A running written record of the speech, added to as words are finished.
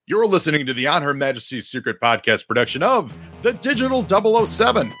You're listening to the On Her Majesty's Secret podcast production of The Digital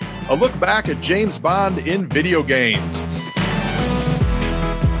 007, a look back at James Bond in video games.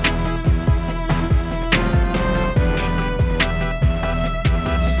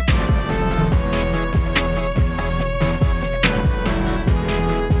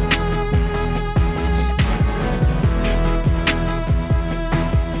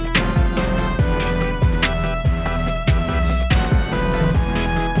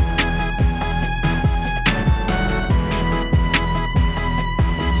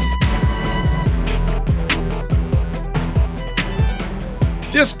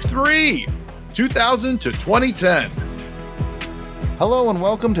 Disc 3, 2000 to 2010. Hello and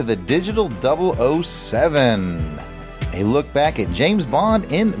welcome to the Digital 007, a look back at James Bond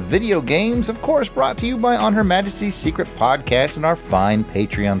in video games, of course brought to you by On Her Majesty's Secret podcast and our fine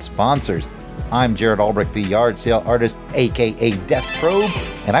Patreon sponsors. I'm Jared Albrecht, the yard sale artist, aka Death Probe,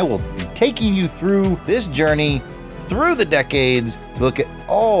 and I will be taking you through this journey through the decades to look at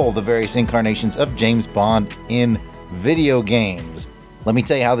all the various incarnations of James Bond in video games. Let me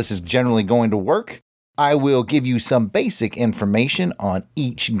tell you how this is generally going to work. I will give you some basic information on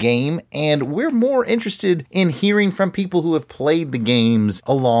each game, and we're more interested in hearing from people who have played the games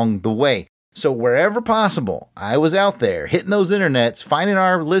along the way. So wherever possible, I was out there hitting those internets, finding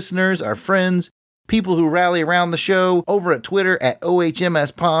our listeners, our friends, people who rally around the show over at Twitter at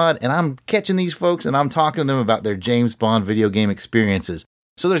OHMSPod, and I'm catching these folks and I'm talking to them about their James Bond video game experiences.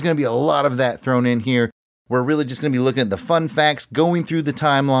 So there's going to be a lot of that thrown in here. We're really just going to be looking at the fun facts, going through the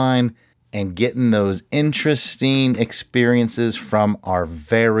timeline, and getting those interesting experiences from our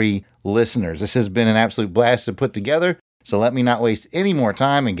very listeners. This has been an absolute blast to put together, so let me not waste any more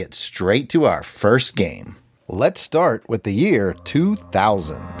time and get straight to our first game. Let's start with the year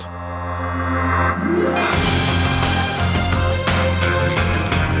 2000.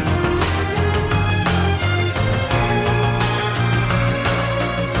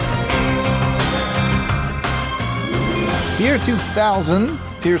 Year 2000,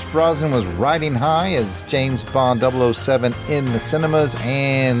 Pierce Brosnan was riding high as James Bond 007 in the cinemas,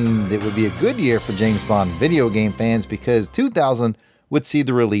 and it would be a good year for James Bond video game fans because 2000 would see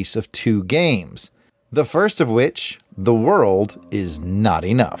the release of two games. The first of which, The World Is Not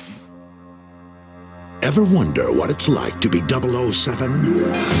Enough. Ever wonder what it's like to be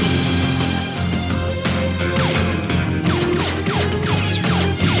 007?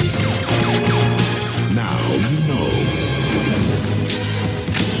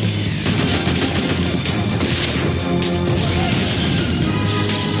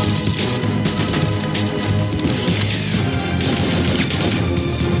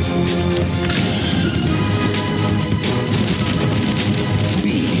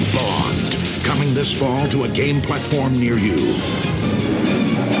 This fall to a game platform near you.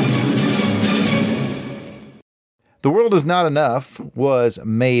 The World Is Not Enough was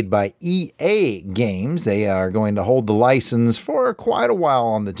made by EA Games. They are going to hold the license for quite a while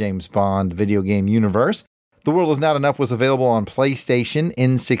on the James Bond video game universe. The World Is Not Enough was available on PlayStation,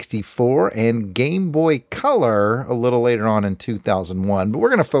 N64, and Game Boy Color a little later on in 2001, but we're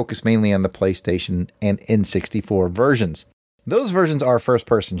going to focus mainly on the PlayStation and N64 versions. Those versions are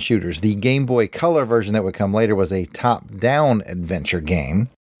first-person shooters. The Game Boy Color version that would come later was a top-down adventure game.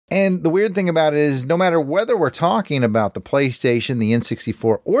 And the weird thing about it is, no matter whether we're talking about the PlayStation, the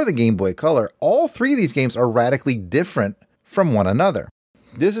N64, or the Game Boy Color, all three of these games are radically different from one another.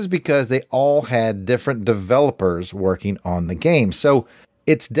 This is because they all had different developers working on the game. So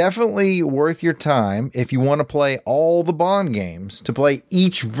it's definitely worth your time if you want to play all the Bond games to play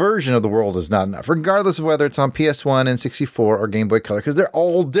each version of The World Is Not Enough, regardless of whether it's on PS1, N64, or Game Boy Color, because they're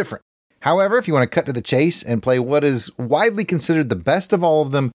all different. However, if you want to cut to the chase and play what is widely considered the best of all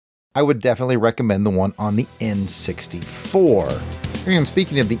of them, I would definitely recommend the one on the N64. And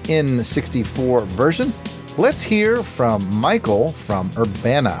speaking of the N64 version, let's hear from Michael from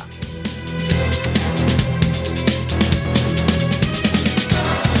Urbana.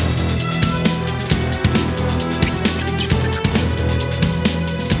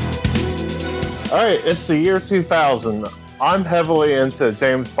 All right, it's the year 2000. I'm heavily into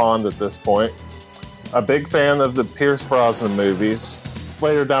James Bond at this point. A big fan of the Pierce Brosnan movies.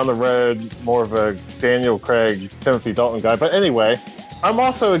 Later down the road, more of a Daniel Craig, Timothy Dalton guy. But anyway, I'm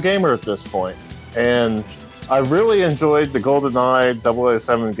also a gamer at this point. And I really enjoyed the GoldenEye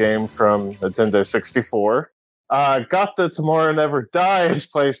 007 game from Nintendo 64. Got the Tomorrow Never Dies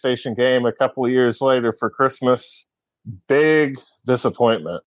PlayStation game a couple of years later for Christmas. Big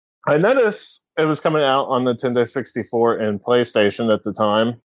disappointment. I noticed it was coming out on Nintendo 64 and PlayStation at the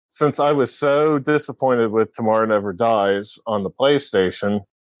time. Since I was so disappointed with Tomorrow Never Dies on the PlayStation,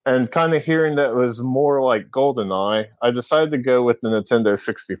 And kind of hearing that it was more like GoldenEye, I decided to go with the Nintendo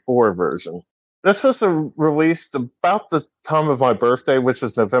 64 version. This was released about the time of my birthday, which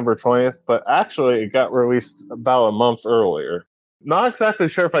was November 20th, but actually it got released about a month earlier. Not exactly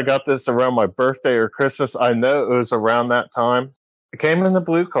sure if I got this around my birthday or Christmas. I know it was around that time. It came in the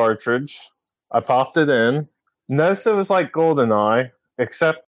blue cartridge. I popped it in. Noticed it was like GoldenEye,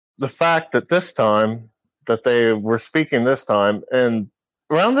 except the fact that this time, that they were speaking this time, and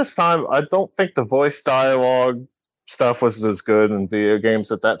around this time, I don't think the voice dialogue stuff was as good in video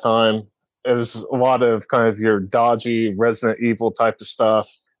games at that time. It was a lot of kind of your dodgy Resident Evil type of stuff,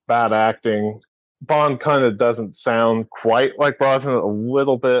 bad acting. Bond kind of doesn't sound quite like Brosnan, a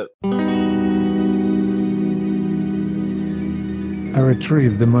little bit. I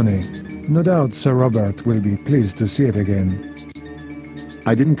retrieved the money. No doubt Sir Robert will be pleased to see it again.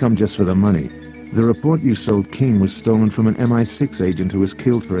 I didn't come just for the money. The report you sold King was stolen from an MI6 agent who was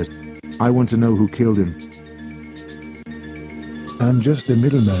killed for it. I want to know who killed him. I'm just the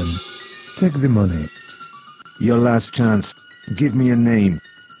middleman. Take the money. Your last chance. Give me a name.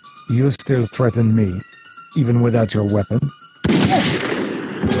 You still threaten me, even without your weapon?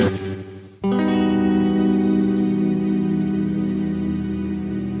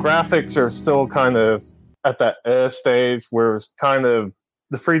 Graphics are still kind of at that stage where it's kind of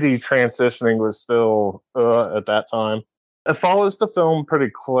the 3D transitioning was still at that time. It follows the film pretty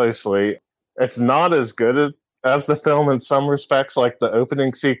closely. It's not as good as the film in some respects, like the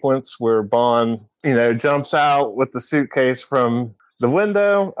opening sequence where Bond, jumps out with the suitcase from the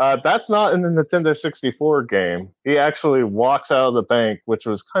window. That's not in the Nintendo 64 game. He actually walks out of the bank, which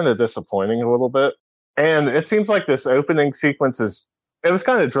was kind of disappointing a little bit. And it seems like this opening sequence it was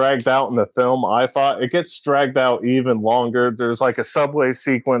kind of dragged out in the film, I thought. It gets dragged out even longer. There's like a subway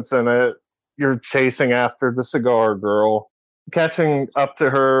sequence in it. You're chasing after the cigar girl. Catching up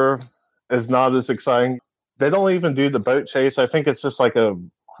to her is not as exciting. They don't even do the boat chase. I think it's just like a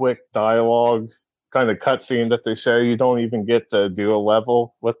quick dialogue kind of cutscene that they show. You don't even get to do a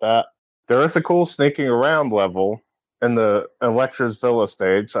level with that. There is a cool sneaking around level in the Electra's Villa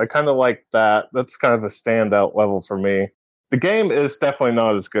stage. I kind of like that. That's kind of a standout level for me. The game is definitely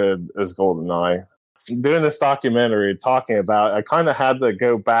not as good as GoldenEye. Doing this documentary, talking about it, I kind of had to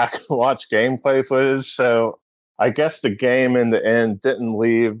go back and watch gameplay footage, so I guess the game in the end didn't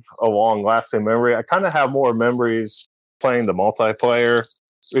leave a long-lasting memory. I kind of have more memories playing the multiplayer,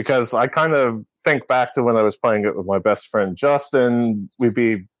 because I kind of think back to when I was playing it with my best friend Justin. We'd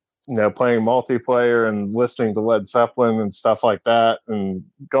be playing multiplayer and listening to Led Zeppelin and stuff like that and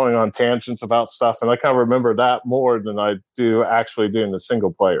going on tangents about stuff. And I kind of remember that more than I do actually doing the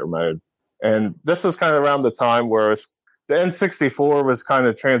single player mode. And this was kind of around the time where the N64 was kind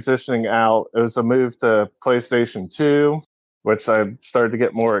of transitioning out. It was a move to PlayStation 2, which I started to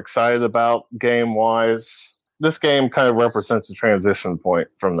get more excited about game-wise. This game kind of represents a transition point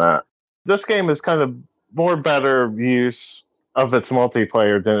from that. This game is kind of more better use of its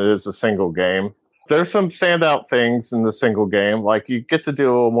multiplayer than it is a single game. There's some standout things in the single game, like you get to do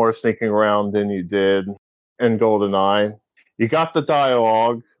a little more sneaking around than you did in GoldenEye. You got the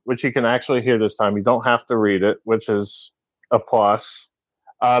dialogue, which you can actually hear this time. You don't have to read it, which is a plus.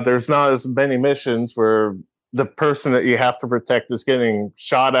 There's not as many missions where the person that you have to protect is getting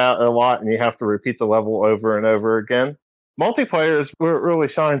shot at a lot and you have to repeat the level over and over again. Multiplayer is where it really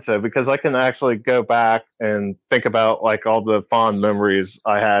shines, though, because I can actually go back and think about like all the fond memories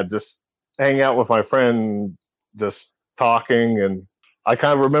I had just hanging out with my friend, just talking, and I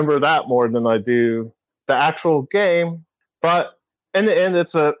kind of remember that more than I do the actual game. But in the end,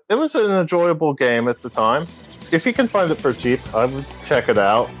 it was an enjoyable game at the time. If you can find it for cheap, I would check it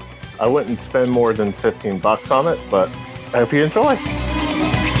out. I wouldn't spend more than $15 on it, but I hope you enjoy.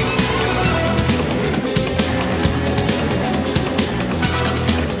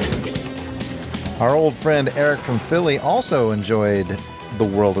 Our old friend Eric from Philly also enjoyed The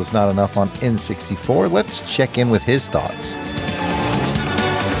World Is Not Enough on N64. Let's check in with his thoughts.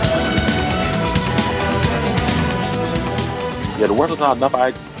 Yeah, The World Is Not Enough.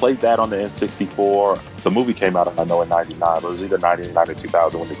 I played that on the N64. The movie came out, I know, in 99. It was either 99 or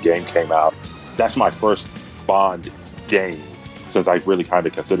 2000 when the game came out. That's my first Bond game, since I really kind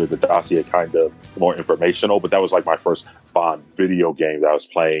of considered the dossier kind of more informational, but that was like my first Bond video game that I was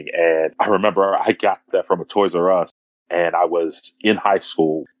playing. And I remember I got that from a Toys R Us, and I was in high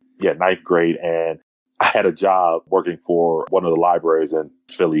school, ninth grade, and I had a job working for one of the libraries in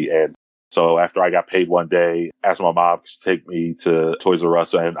Philly. And so after I got paid one day, asked my mom to take me to Toys R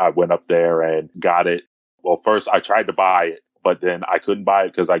Us, and I went up there and got it. Well, first I tried to buy it, but then I couldn't buy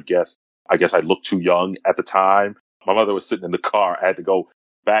it because I guess I looked too young at the time. My mother was sitting in the car. I had to go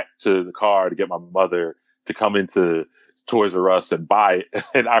back to the car to get my mother to come into Toys R Us and buy it.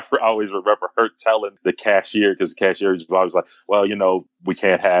 And I always remember her telling the cashier, because the cashier was always like, well, we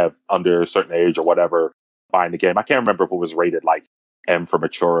can't have under a certain age or whatever buying the game. I can't remember if it was rated like M for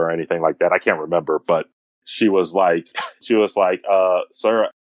mature or anything like that. I can't remember, but she was like, sir,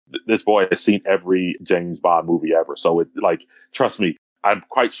 this boy has seen every James Bond movie ever. So trust me, I'm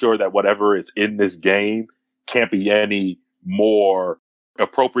quite sure that whatever is in this game can't be any more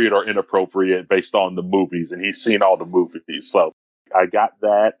appropriate or inappropriate based on the movies. And he's seen all the movies. So I got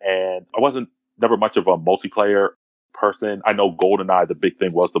that, and I wasn't never much of a multiplayer person. I know GoldenEye, the big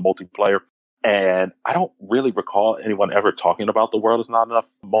thing was the multiplayer. And I don't really recall anyone ever talking about The World Is Not Enough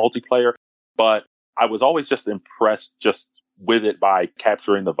multiplayer, but I was always just impressed just with it by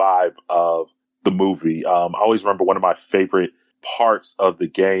capturing the vibe of the movie. I always remember one of my favorite parts of the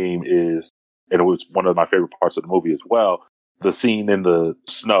game is, and it was one of my favorite parts of the movie as well, the scene in the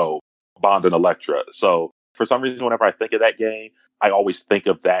snow, Bond and Elektra. So for some reason, whenever I think of that game, I always think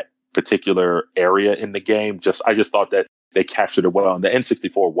of that particular area in the game. I just thought that they captured it well. And the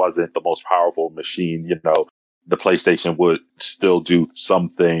N64 wasn't the most powerful machine. The PlayStation would still do some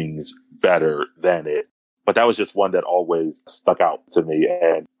things better than it. But that was just one that always stuck out to me.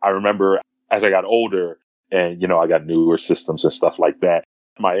 And I remember as I got older and, I got newer systems and stuff like that,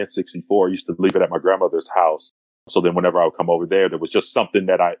 my N64, I used to leave it at my grandmother's house. So then whenever I would come over there was just something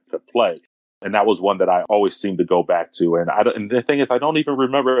that I could play. And that was one that I always seemed to go back to. And the thing is, I don't even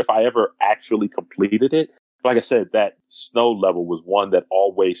remember if I ever actually completed it. Like I said, that snow level was one that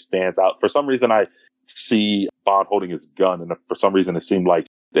always stands out. For some reason, I see Bond holding his gun. And for some reason, it seemed like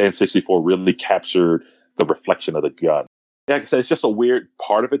the N64 really captured the reflection of the gun. Like I said, it's just a weird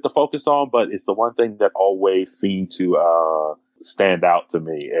part of it to focus on, but it's the one thing that always seemed to stand out to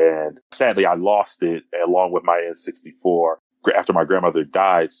me. And sadly, I lost it along with my N64. After my grandmother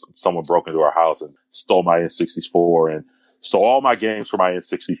died, someone broke into our house and stole my N64 and stole all my games for my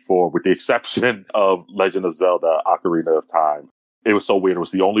N64, with the exception of Legend of Zelda: Ocarina of Time. It was so weird. It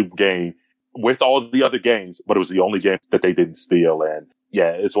was the only game with all the other games, but it was the only game that they didn't steal. And yeah,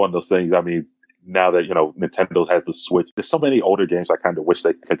 it's one of those things. I mean, now that, Nintendo has the Switch, there's so many older games I kind of wish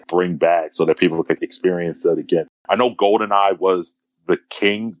they could bring back so that people could experience it again. I know GoldenEye was the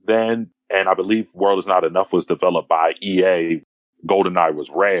king then, and I believe World Is Not Enough was developed by EA. GoldenEye was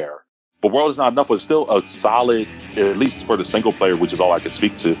Rare. But World Is Not Enough was still a solid, at least for the single player, which is all I could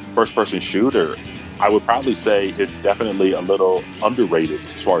speak to, first-person shooter. I would probably say it's definitely a little underrated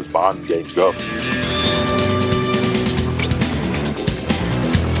as far as Bond games go.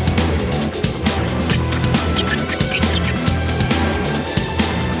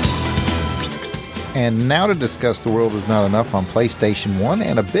 And now to discuss The World Is Not Enough on PlayStation 1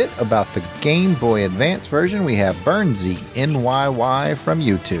 and a bit about the Game Boy Advance version, we have Burnsy NYY from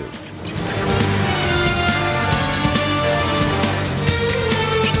YouTube.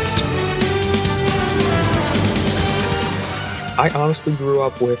 I honestly grew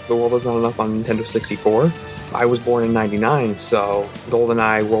up with The World Is Not Enough on Nintendo 64. I was born in 99, so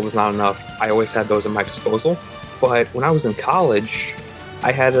GoldenEye, World Is Not Enough, I always had those at my disposal. But when I was in college,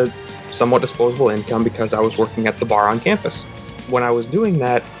 I had a somewhat disposable income because I was working at the bar on campus. When I was doing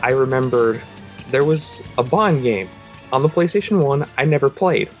that, I remembered there was a Bond game on the PlayStation 1 I never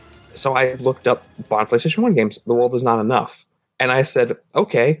played. So I looked up Bond PlayStation 1 games, The World Is Not Enough. And I said,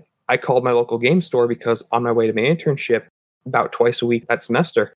 okay. I called my local game store because on my way to my internship, about twice a week that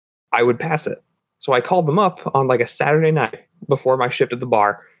semester, I would pass it. So I called them up on like a Saturday night before my shift at the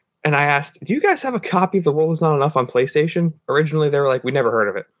bar. And I asked, do you guys have a copy of The World Is Not Enough on PlayStation? Originally, they were like, we never heard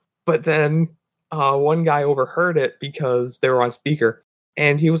of it. But then one guy overheard it because they were on speaker.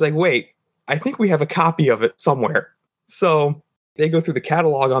 And he was like, wait, I think we have a copy of it somewhere. So they go through the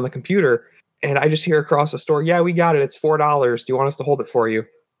catalog on the computer. And I just hear across the store, yeah, we got it. It's $4. Do you want us to hold it for you?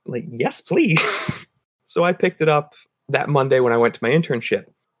 I'm like, yes, please. So I picked it up that Monday when I went to my internship.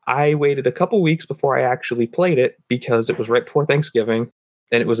 I waited a couple weeks before I actually played it because it was right before Thanksgiving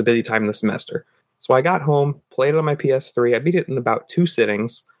and it was a busy time in the semester. So I got home, played it on my PS3. I beat it in about 2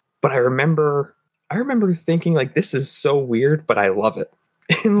 sittings. But I remember thinking, like, this is so weird, but I love it.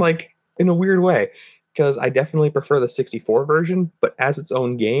 in a weird way. Because I definitely prefer the 64 version, but as its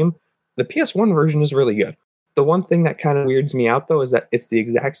own game, the PS1 version is really good. The one thing that kind of weirds me out, though, is that it's the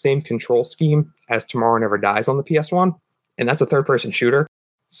exact same control scheme as Tomorrow Never Dies on the PS1, and that's a third-person shooter.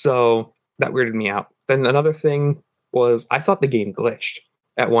 So that weirded me out. Then another thing was I thought the game glitched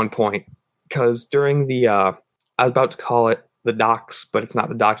at one point, because during the, I was about to call it the docks, but it's not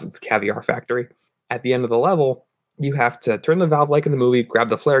the docks, it's the caviar factory. At the end of the level, you have to turn the valve like in the movie, grab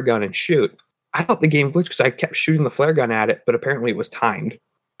the flare gun, and shoot. I thought the game glitched because I kept shooting the flare gun at it, but apparently it was timed.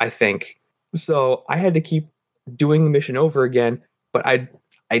 I think. So I had to keep doing the mission over again, but I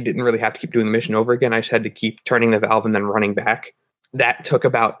didn't really have to keep doing the mission over again. I just had to keep turning the valve and then running back. That took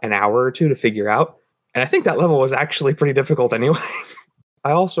about an hour or two to figure out. And I think that level was actually pretty difficult anyway.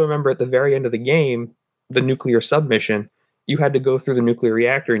 I also remember at the very end of the game, the nuclear submission, you had to go through the nuclear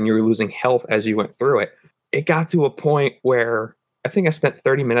reactor and you were losing health as you went through it. It got to a point where I think I spent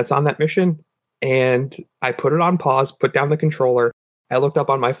 30 minutes on that mission, and I put it on pause, put down the controller. I looked up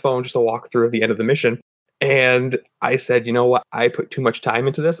on my phone just to walk through the end of the mission. And I said, you know what? I put too much time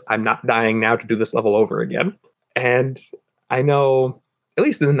into this. I'm not dying now to do this level over again. And I know, at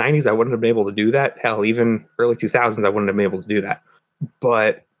least in the 90s, I wouldn't have been able to do that. Hell, even early 2000s, I wouldn't have been able to do that.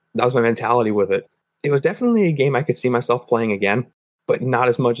 But that was my mentality with it. It was definitely a game I could see myself playing again, but not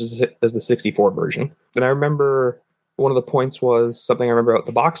as much as the 64 version. And I remember one of the points was something I remember about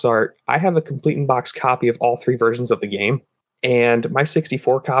the box art. I have a complete in-box copy of all 3 versions of the game. And my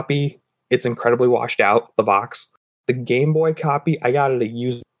 64 copy, it's incredibly washed out, the box. The Game Boy copy, I got at a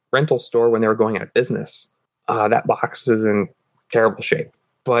used rental store when they were going out of business. That box is in terrible shape.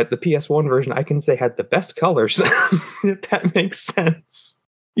 But the PS1 version, I can say, had the best colors, if that makes sense,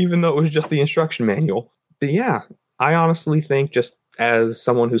 even though it was just the instruction manual. But yeah, I honestly think, just as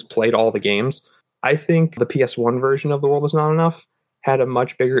someone who's played all the games, I think the PS1 version of The World Is Not Enough had a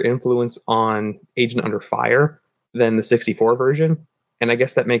much bigger influence on Agent Under Fire than the 64 version. And I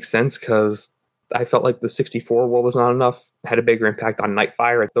guess that makes sense because I felt like the 64 World Is Not Enough had a bigger impact on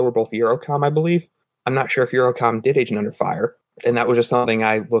Nightfire. They were both Eurocom, I believe. I'm not sure if Eurocom did Agent Under Fire. And that was just something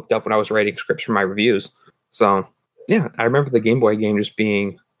I looked up when I was writing scripts for my reviews. So, yeah, I remember the Game Boy game just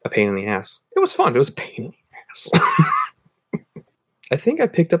being a pain in the ass. It was fun. It was a pain in the ass. I think I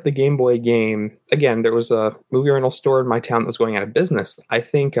picked up the Game Boy game. Again, there was a movie rental store in my town that was going out of business. I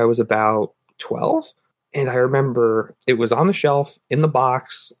think I was about 12. And I remember it was on the shelf in the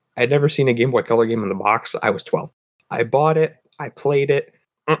box. I'd never seen a Game Boy Color game in the box. I was 12. I bought it. I played it.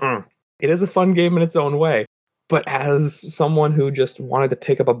 It is a fun game in its own way. But as someone who just wanted to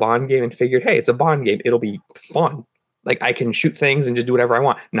pick up a Bond game and figured, hey, it's a Bond game, it'll be fun. Like, I can shoot things and just do whatever I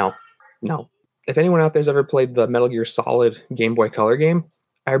want. No. If anyone out there's ever played the Metal Gear Solid Game Boy Color game,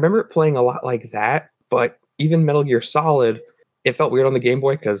 I remember it playing a lot like that. But even Metal Gear Solid, it felt weird on the Game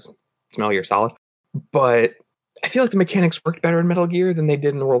Boy because it's Metal Gear Solid. But I feel like the mechanics worked better in Metal Gear than they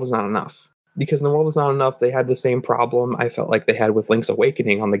did in The World Is Not Enough. Because in The World Is Not Enough, they had the same problem I felt like they had with Link's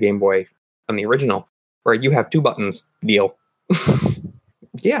Awakening on the Game Boy, on the original, where you have 2 buttons, deal.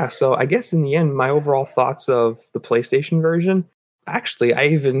 Yeah, so I guess in the end, my overall thoughts of the PlayStation version, actually, I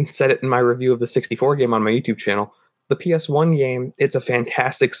even said it in my review of the 64 game on my YouTube channel. The PS1 game, it's a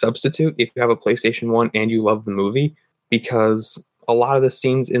fantastic substitute if you have a PlayStation 1 and you love the movie, because a lot of the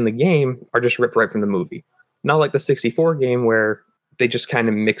scenes in the game are just ripped right from the movie. Not like the 64 game where they just kind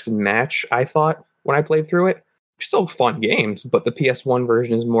of mix and match, I thought, when I played through it. Still fun games, but the PS1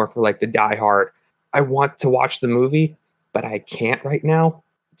 version is more for like the diehard. I want to watch the movie, but I can't right now.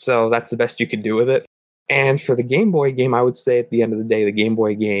 So that's the best you could do with it. And for the Game Boy game, I would say at the end of the day, the Game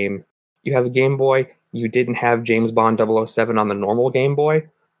Boy game, you have a Game Boy, you didn't have James Bond 007 on the normal Game Boy,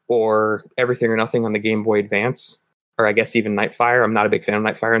 or Everything or Nothing on the Game Boy Advance, or I guess even Nightfire. I'm not a big fan of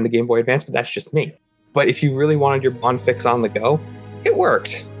Nightfire on the Game Boy Advance, but that's just me. But if you really wanted your Bond fix on the go, it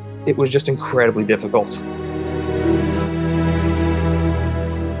worked. It was just incredibly difficult.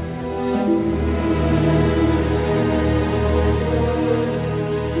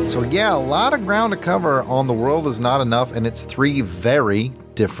 So yeah, a lot of ground to cover on The World Is Not Enough, and it's 3 very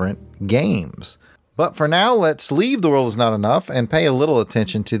different games. But for now, let's leave The World Is Not Enough and pay a little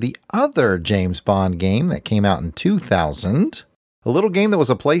attention to the other James Bond game that came out in 2000. A little game that was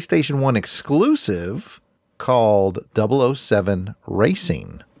a PlayStation 1 exclusive called 007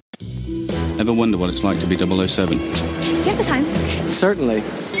 Racing. Ever wonder what it's like to be 007? Do you have the time? Certainly.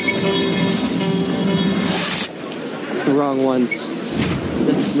 The wrong one.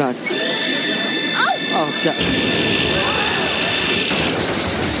 That's not... Oh, God.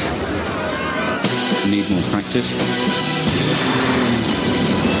 Need more practice?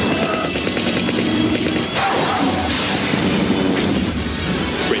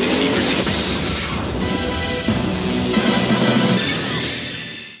 Rated T for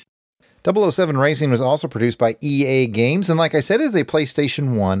T. 007 Racing was also produced by EA Games, and like I said, is a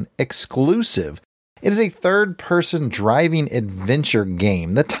PlayStation 1 exclusive. It is a third-person driving adventure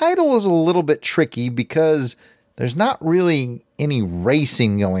game. The title is a little bit tricky because there's not really any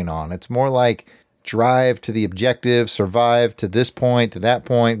racing going on. It's more like drive to the objective, survive to this point, to that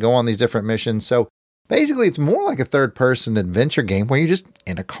point, go on these different missions. So basically, it's more like a third-person adventure game where you're just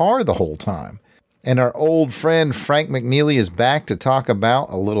in a car the whole time. And our old friend Frank McNeely is back to talk about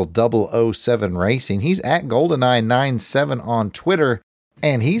a little 007 racing. He's at GoldenEye97 on Twitter,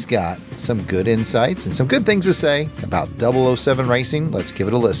 and he's got some good insights and some good things to say about 007 racing. Let's give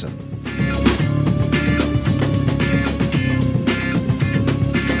it a listen.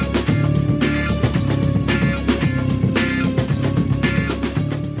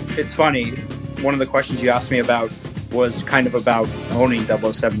 It's funny, one of the questions you asked me about was kind of about owning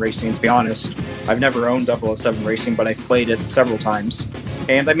 007 racing. And to be honest, I've never owned 007 racing, but I've played it several times.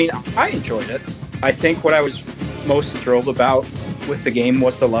 And I mean, I enjoyed it. I think what I was most thrilled about with the game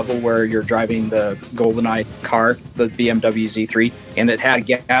was the level where you're driving the GoldenEye car, the BMW Z3, and it had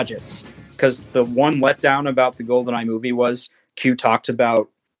gadgets. Because the one letdown about the GoldenEye movie was Q talked about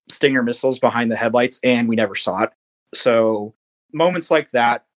Stinger missiles behind the headlights, and we never saw it. So moments like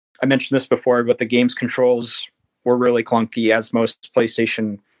that, I mentioned this before, but the game's controls were really clunky, as most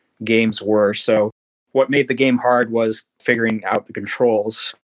PlayStation games were. So what made the game hard was figuring out the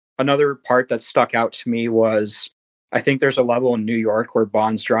controls. Another part that stuck out to me was, I think there's a level in New York where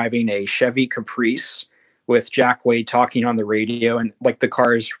Bond's driving a Chevy Caprice with Jack Wade talking on the radio, and like the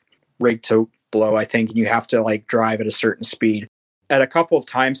car is rigged to blow, I think, and you have to like drive at a certain speed. At a couple of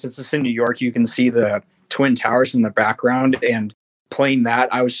times, since it's in New York, you can see the Twin Towers in the background, and playing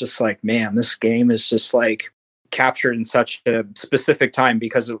that, I was just like, man, this game is just like captured in such a specific time,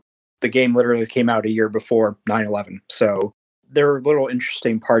 because the game literally came out a year before 9/11. So there are little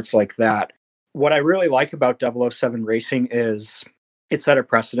interesting parts like that. What I really like about 007 Racing is it set a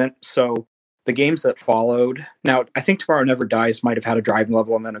precedent. So the games that followed, now I think Tomorrow Never Dies might have had a driving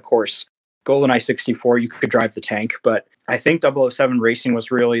level, and then of course GoldenEye 64, you could drive the tank, but I think 007 Racing was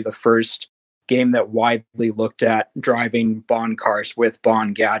really the first game that widely looked at driving Bond cars with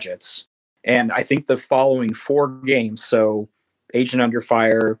Bond gadgets. And I think the following 4 games, so Agent Under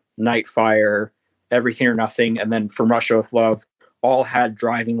Fire, Nightfire, Everything or Nothing, and then From Russia with Love, all had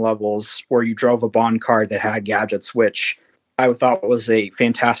driving levels where you drove a Bond car that had gadgets, which I thought was a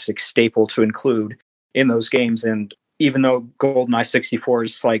fantastic staple to include in those games. And even though GoldenEye 64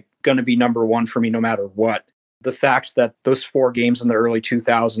 is like going to be number one for me no matter what, the fact that those 4 games in the early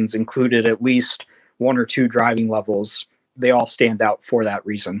 2000s included at least 1 or 2 driving levels, they all stand out for that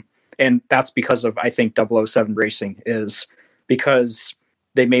reason. And that's because of, I think, 007 Racing is because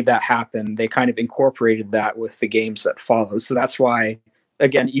they made that happen. They kind of incorporated that with the games that follow. So that's why,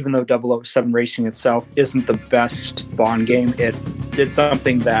 again, even though 007 Racing itself isn't the best Bond game, it did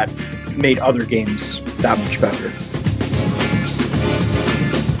something that made other games that much better.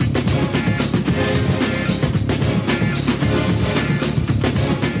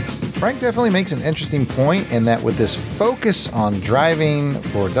 Frank definitely makes an interesting point in that with this focus on driving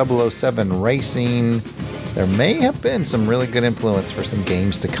for 007 Racing, there may have been some really good influence for some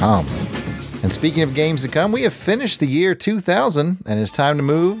games to come. And speaking of games to come, we have finished the year 2000, and it's time to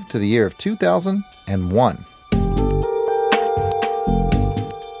move to the year of 2001.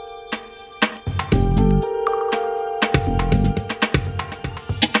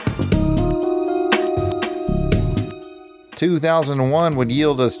 ...2001 would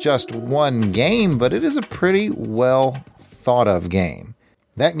yield us just one game, but it is a pretty well thought of game.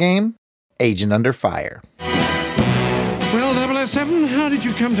 That game, Agent Under Fire. Well, 007, how did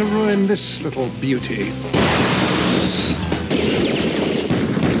you come to ruin this little beauty?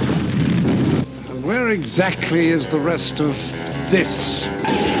 And where exactly is the rest of this?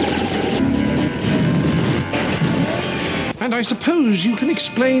 And I suppose you can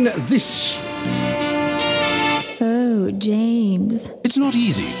explain this. Oh, James. It's not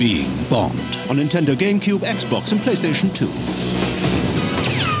easy being Bond on Nintendo GameCube, Xbox, and PlayStation 2.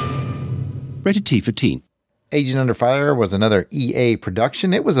 Rated T for teen. Agent Under Fire was another EA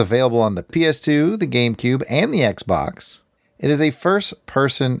production. It was available on the PS2, the GameCube, and the Xbox. It is a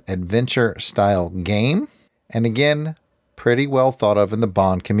first-person adventure-style game, and again, pretty well thought of in the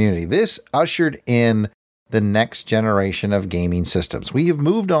Bond community. This ushered in the next generation of gaming systems. We have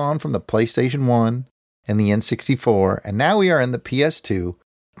moved on from the PlayStation 1 and the N64, and now we are in the PS2,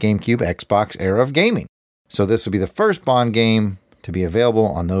 GameCube, Xbox era of gaming. So this would be the first Bond game to be available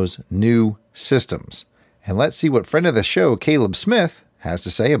on those new systems. And let's see what friend of the show, Caleb Smith, has to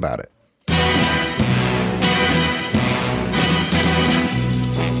say about it.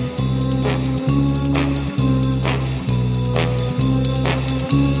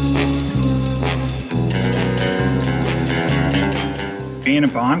 Being a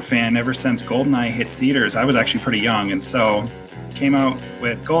Bond fan ever since GoldenEye hit theaters, I was actually pretty young, and so came out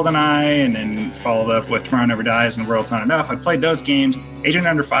with GoldenEye and then followed up with Tomorrow Never Dies and The World's Not Enough. I played those games. Agent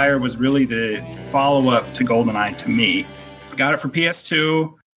Under Fire was really the follow-up to GoldenEye to me. I got it for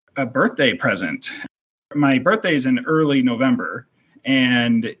PS2. a birthday present. My birthday is in early November,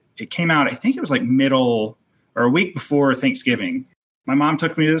 and it came out, I think it was like middle or a week before Thanksgiving. My mom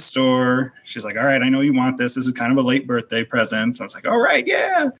took me to the store. She's like, all right, I know you want this. This is kind of a late birthday present. So I was like, all right,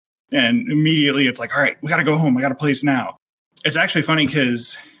 yeah. And immediately it's like, all right, we got to go home. I got to play this now. It's actually funny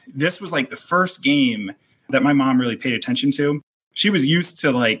because this was like the first game that my mom really paid attention to. She was used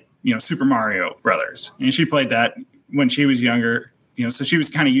to like, Super Mario Brothers. And she played that when she was younger, so she was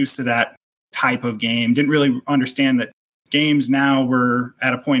kind of used to that type of game. Didn't really understand that games now were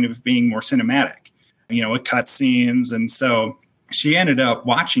at a point of being more cinematic, with cutscenes. And so she ended up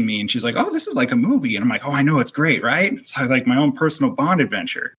watching me and she's like, oh, this is like a movie. And I'm like, oh, I know, it's great, right? It's like my own personal Bond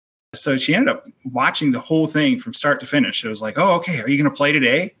adventure. So she ended up watching the whole thing from start to finish. It was like, oh, okay, are you going to play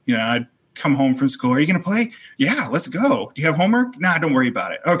today? I'd come home from school. Are you going to play? Yeah, let's go. Do you have homework? Nah, don't worry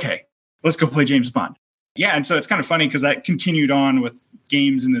about it. Okay, let's go play James Bond. Yeah, and so it's kind of funny because that continued on with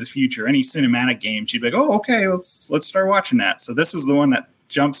games into the future. Any cinematic game, she'd be like, oh, okay, let's start watching that. So this was the one that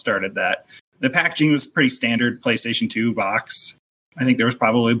jump-started that. The packaging was pretty standard PlayStation 2 box. I think there was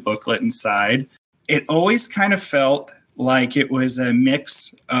probably a booklet inside. It always kind of felt like it was a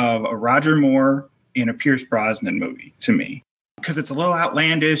mix of a Roger Moore and a Pierce Brosnan movie to me. Because it's a little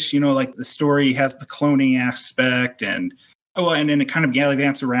outlandish, like the story has the cloning aspect and then it kind of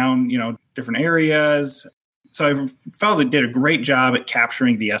gallivants around, different areas. So I felt it did a great job at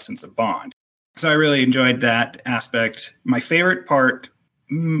capturing the essence of Bond. So I really enjoyed that aspect. My favorite part,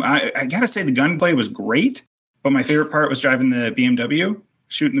 I got to say the gunplay was great, but my favorite part was driving the BMW,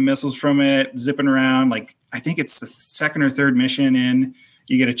 shooting the missiles from it, zipping around. Like, I think it's the second or third mission in.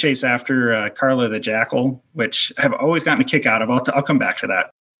 You get a chase after Carla the Jackal, which I've always gotten a kick out of. I'll come back to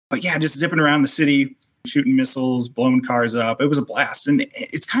that. But yeah, just zipping around the city, shooting missiles, blowing cars up. It was a blast. And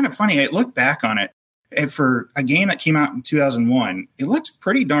it's kind of funny. I look back on it. And for a game that came out in 2001, it looks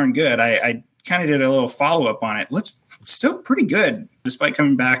pretty darn good. I kind of did a little follow-up on it. It looks still pretty good, despite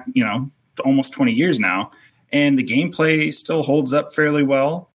coming back, almost 20 years now. And the gameplay still holds up fairly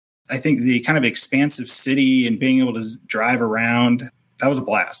well. I think the kind of expansive city and being able to drive around, that was a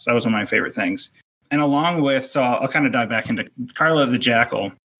blast. That was one of my favorite things. And along with, so I'll kind of dive back into Carla the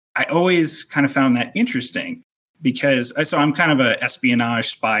Jackal. I always kind of found that interesting because I'm kind of an espionage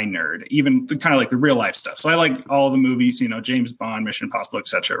spy nerd, even kind of like the real life stuff. So I like all the movies, James Bond, Mission Impossible,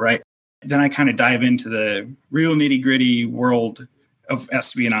 etc. Right? Then I kind of dive into the real nitty gritty world of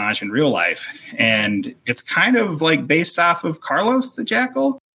espionage in real life. And it's kind of like based off of Carlos the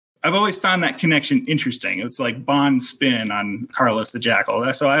Jackal. I've always found that connection interesting. It's like Bond's spin on Carlos the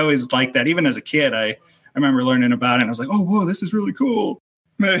Jackal. So I always liked that. Even as a kid, I remember learning about it and I was like, oh, whoa, this is really cool.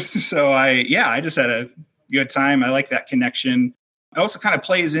 So I just had a good time. I like that connection. It also kind of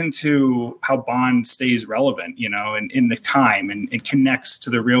plays into how Bond stays relevant, and in the time and connects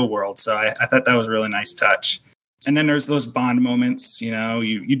to the real world. So I thought that was a really nice touch. And then there's those Bond moments,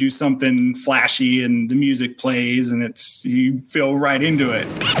 you do something flashy and the music plays and you feel right into it.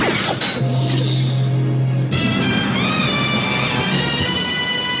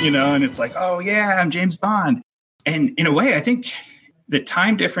 And it's like, oh yeah, I'm James Bond. And in a way, I think the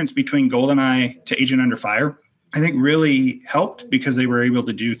time difference between GoldenEye to Agent Under Fire, I think really helped because they were able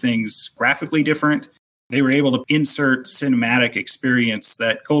to do things graphically different. They were able to insert cinematic experience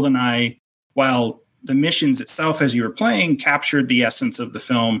that GoldenEye, while the missions itself as you were playing captured the essence of the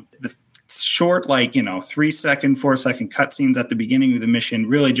film. The short, 3-second, 4-second cutscenes at the beginning of the mission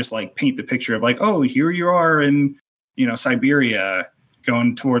really just like paint the picture of like, oh, here you are in, Siberia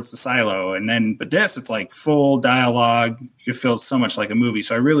going towards the silo. But this, it's like full dialogue. It feels so much like a movie.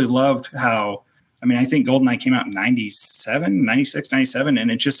 So I really loved how, I think GoldenEye came out in 96, 97.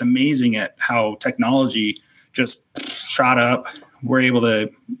 And it's just amazing at how technology just shot up. We're able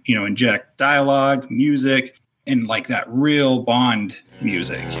to, inject dialogue, music, and like that real Bond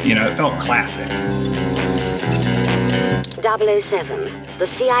music. It felt classic. 007. The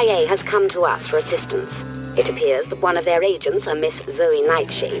CIA has come to us for assistance. It appears that one of their agents, a Miss Zoe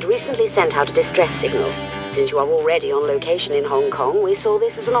Nightshade, recently sent out a distress signal. Since you are already on location in Hong Kong, we saw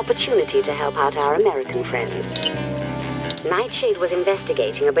this as an opportunity to help out our American friends. Nightshade was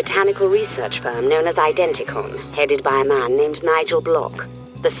investigating a botanical research firm known as Identicon, headed by a man named Nigel Block.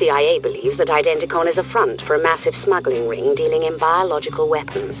 The CIA believes that Identicon is a front for a massive smuggling ring dealing in biological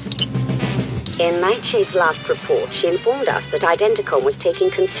weapons. In Nightshade's last report, she informed us that Identicon was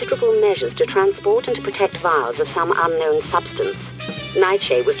taking considerable measures to transport and to protect vials of some unknown substance.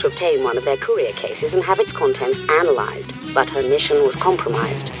 Nightshade was to obtain one of their courier cases and have its contents analyzed, but her mission was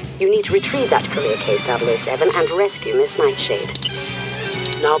compromised. You need to retrieve that courier case, 007, and rescue Miss Nightshade.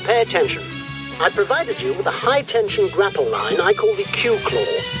 Now pay attention. I provided you with a high-tension grapple line I call the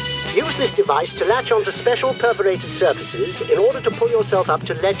Q-Claw. Use this device to latch onto special perforated surfaces in order to pull yourself up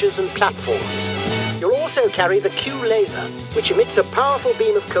to ledges and platforms. You'll also carry the Q-Laser, which emits a powerful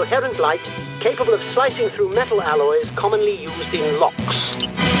beam of coherent light capable of slicing through metal alloys commonly used in locks.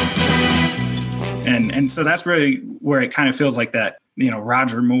 And so that's really where it kind of feels like that,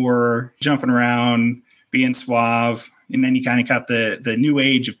 Roger Moore jumping around, being suave, and then you kind of got the new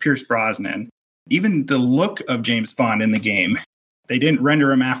age of Pierce Brosnan. Even the look of James Bond in the game, they didn't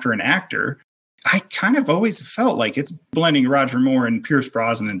render him after an actor. I kind of always felt like it's blending Roger Moore and Pierce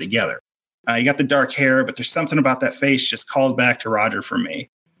Brosnan together. You got the dark hair, but there's something about that face just called back to Roger for me.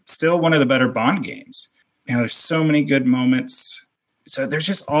 Still one of the better Bond games. There's so many good moments. So there's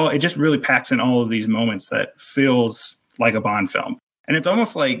it just really packs in all of these moments that feels like a Bond film. And it's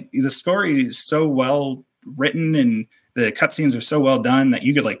almost like the story is so well written and the cutscenes are so well done that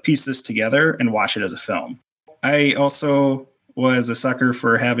you could piece this together and watch it as a film. I also was a sucker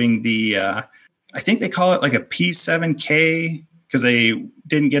for having the, I think they call it a P7K because they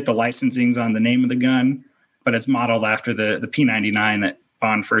didn't get the licensings on the name of the gun, but it's modeled after the P99 that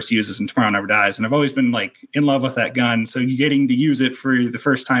Bond first uses in Tomorrow Never Dies. And I've always been in love with that gun. So getting to use it for the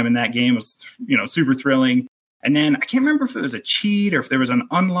first time in that game was, super thrilling. And then I can't remember if it was a cheat or if there was an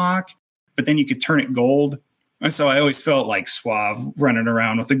unlock, but then you could turn it gold. And so I always felt like suave running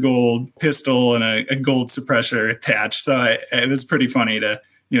around with a gold pistol and a gold suppressor attached. So it was pretty funny to,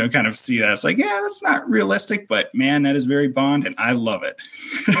 kind of see that. It's that's not realistic, but man, that is very Bond and I love it.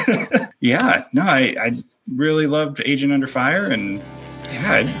 I really loved Agent Under Fire and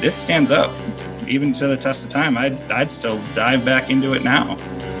it stands up even to the test of time. I'd still dive back into it now.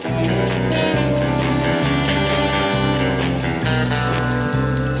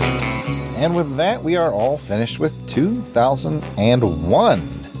 And with that, we are all finished with 2001.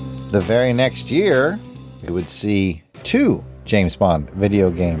 The very next year, we would see 2 James Bond video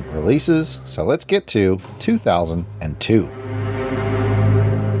game releases. So let's get to 2002.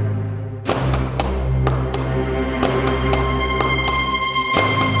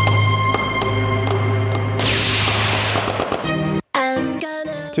 I'm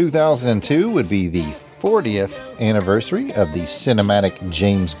 2002 would be the 40th anniversary of the cinematic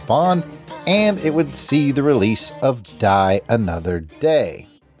James Bond, and it would see the release of Die Another Day.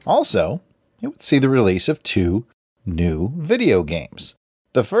 Also, it would see the release of 2 new video games.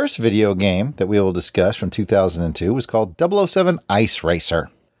 The first video game that we will discuss from 2002 was called 007 Ice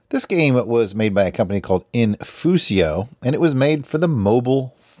Racer. This game was made by a company called Infusio, and it was made for the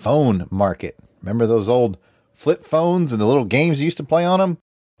mobile phone market. Remember those old flip phones and the little games you used to play on them?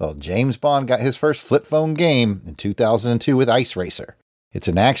 Well, James Bond got his first flip phone game in 2002 with Ice Racer. It's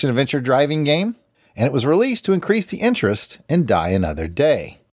an action-adventure driving game, and it was released to increase the interest in Die Another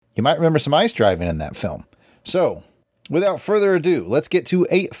Day. You might remember some ice driving in that film. So, without further ado, let's get to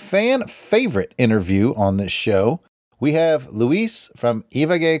a fan favorite interview on this show. We have Luis from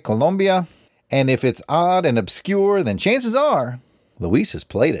Ibagué, Colombia, and if it's odd and obscure, then chances are Luis has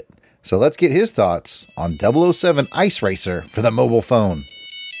played it. So let's get his thoughts on 007 Ice Racer for the mobile phone.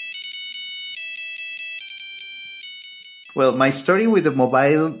 Well, my story with the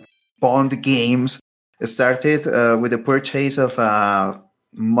mobile Bond games started with the purchase of a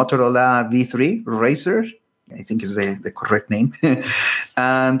Motorola V3 Racer. I think is the correct name.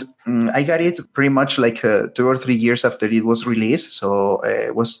 And I got it pretty much 2 or 3 years after it was released. So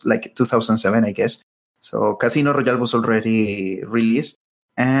it was 2007, I guess. So Casino Royale was already released.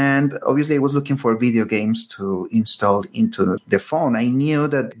 And obviously I was looking for video games to install into the phone. I knew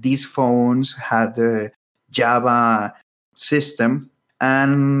that these phones had the Java system,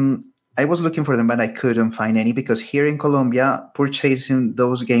 and I was looking for them, but I couldn't find any because here in Colombia, purchasing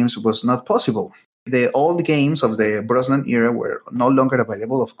those games was not possible. The old games of the Brosnan era were no longer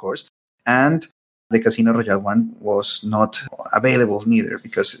available, of course, and the Casino Royale one was not available neither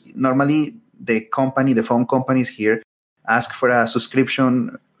because normally the phone companies here ask for a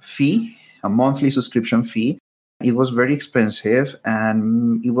subscription fee, a monthly subscription fee. It was very expensive,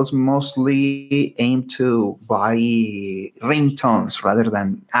 and it was mostly aimed to buy ringtones rather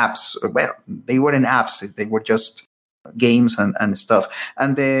than apps. Well, they weren't apps. They were just games and stuff.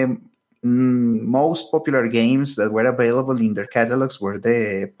 And the most popular games that were available in their catalogs were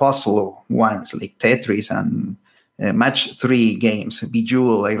the puzzle ones, like Tetris and Match 3 games.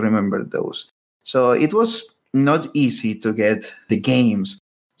 Bejeweled, I remember those. So it was not easy to get the games.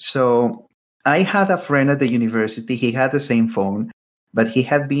 So I had a friend at the university. He had the same phone, but he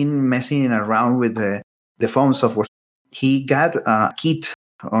had been messing around with the phone software. He got a kit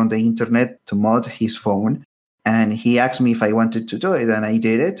on the internet to mod his phone, and he asked me if I wanted to do it, and I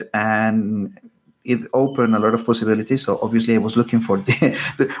did it. And it opened a lot of possibilities. So obviously I was looking for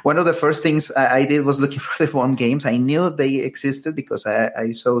one of the first things I did was looking for the phone games. I knew they existed because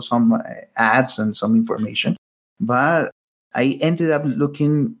I saw some ads and some information, but I ended up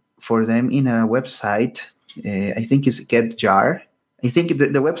looking for them in a website. I think it's GetJar. I think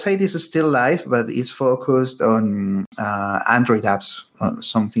the website is still live, but it's focused on Android apps,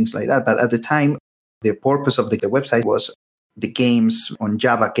 some things like that. But at the time, the purpose of the website was the games on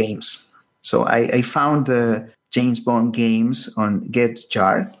Java games. So I found the James Bond games on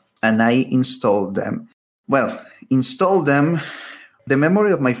GetJar, and I installed them. Well, the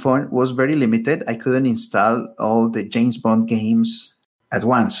memory of my phone was very limited. I couldn't install all the James Bond games at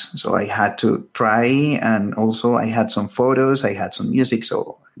once. So I had to try, and also I had some photos, I had some music,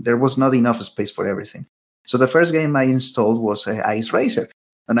 so there was not enough space for everything. So the first game I installed was Ice Racer.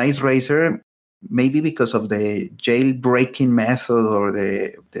 An Ice Racer, maybe because of the jailbreaking method or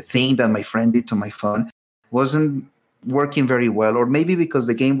the thing that my friend did to my phone, wasn't working very well, or maybe because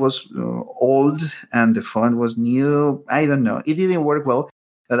the game was old and the phone was new. I don't know. It didn't work well,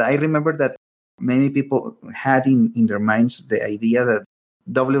 but I remember that many people had in their minds the idea that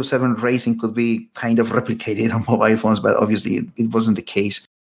 007 racing could be kind of replicated on mobile phones, but obviously it wasn't the case.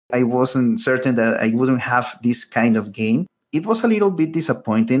 I wasn't certain that I wouldn't have this kind of game. It was a little bit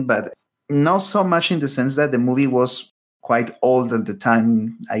disappointing, but not so much in the sense that the movie was quite old at the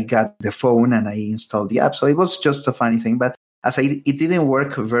time I got the phone and I installed the app. So it was just a funny thing. But as it didn't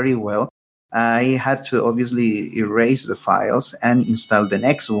work very well, I had to obviously erase the files and install the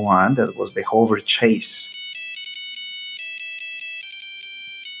next one, that was the Hover Chase.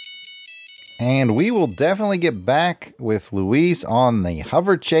 And we will definitely get back with Luis on the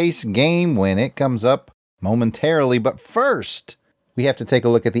Hover Chase game when it comes up momentarily. But first, we have to take a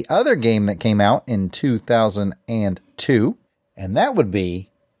look at the other game that came out in 2002, and that would be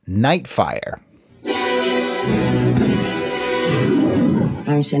Nightfire.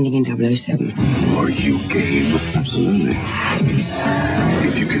 I'm sending in 007. Are you game? Absolutely.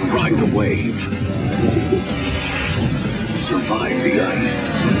 If you can ride the wave, survive the ice,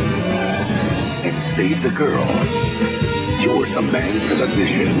 and save the girl, you're the man for the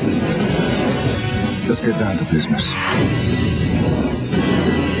mission. Let's get down to business.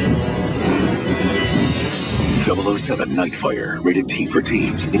 007 Nightfire, rated T for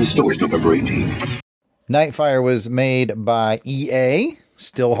teens, in stores November 18th. Nightfire was made by EA,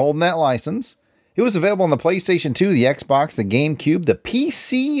 still holding that license. It was available on the PlayStation 2, the Xbox, the GameCube, the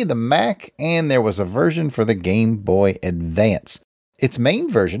PC, the Mac, and there was a version for the Game Boy Advance. Its main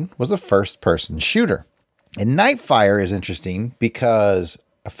version was a first-person shooter. And Nightfire is interesting because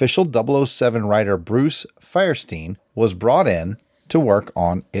official 007 writer Bruce Firestein was brought in to work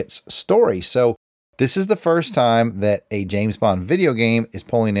on its story. So this is the first time that a James Bond video game is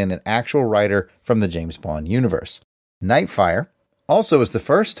pulling in an actual writer from the James Bond universe. Nightfire also is the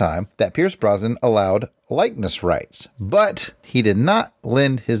first time that Pierce Brosnan allowed likeness rights, but he did not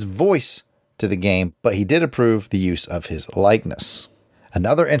lend his voice to the game, but he did approve the use of his likeness.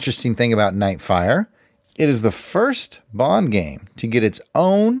 Another interesting thing about Nightfire, it is the first Bond game to get its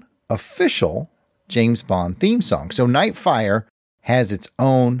own official James Bond theme song. So Nightfire has its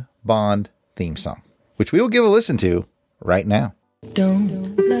own Bond theme song, which we will give a listen to right now. Don't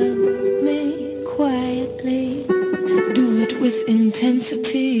love me quietly, do it with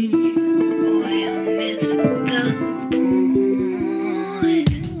intensity. We'll miss the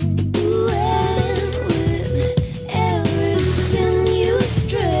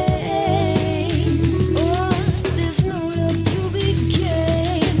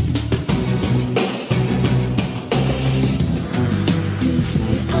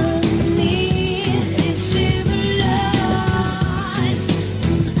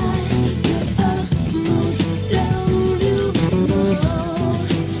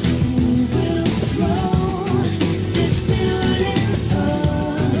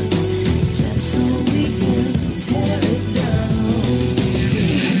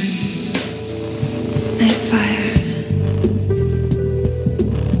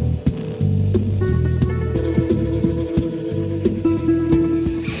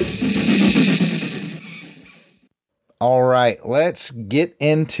All right, let's get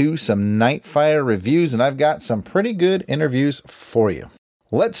into some Nightfire reviews, and I've got some pretty good interviews for you.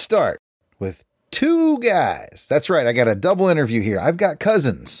 Let's start with two guys. That's right, I got a double interview here. I've got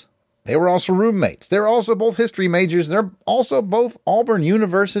cousins. They were also roommates. They're also both history majors. They're also both Auburn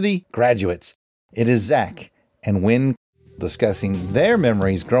University graduates. It is Zach and Wynn discussing their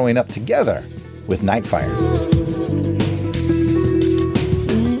memories growing up together with Nightfire.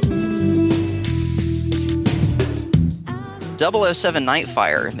 007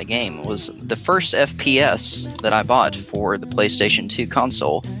 Nightfire, the game, was the first FPS that I bought for the PlayStation 2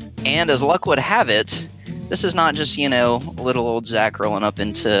 console. And as luck would have it, this is not just, little old Zach rolling up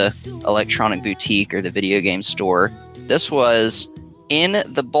into Electronic Boutique or the video game store. This was in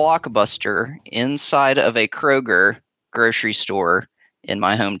the Blockbuster inside of a Kroger grocery store in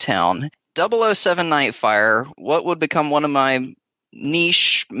my hometown. 007 Nightfire, what would become one of my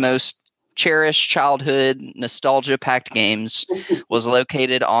niche, most cherished childhood nostalgia-packed games, was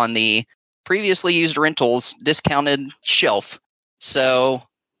located on the previously used rentals discounted shelf. So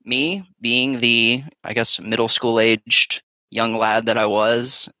me, being the, I guess, middle school-aged young lad that I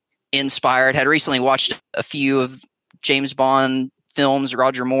was, inspired, had recently watched a few of James Bond films,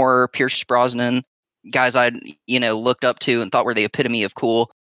 Roger Moore, Pierce Brosnan, guys I'd, looked up to and thought were the epitome of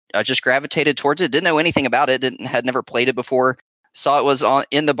cool. I just gravitated towards it. Didn't know anything about it. Had never played it before. Saw it was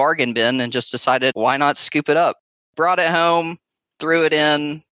in the bargain bin and just decided, why not scoop it up? Brought it home, threw it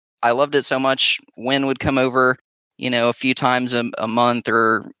in. I loved it so much. Wynn would come over, a few times a month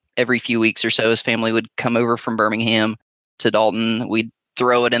or every few weeks or so. His family would come over from Birmingham to Dalton. We'd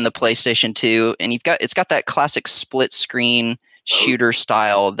throw it in the PlayStation 2, and it's got that classic split screen shooter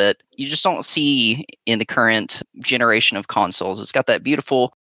style that you just don't see in the current generation of consoles. It's got that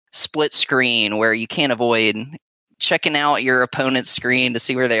beautiful split screen where you can't avoid checking out your opponent's screen to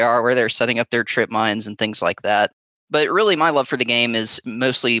see where they are, where they're setting up their trip mines and things like that. But really, my love for the game is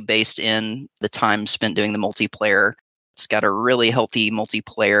mostly based in the time spent doing the multiplayer. It's got a really healthy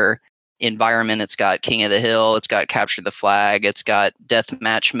multiplayer environment. It's got King of the Hill. It's got Capture the Flag. It's got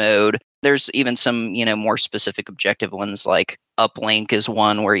deathmatch mode. There's even some, more specific objective ones, like Uplink is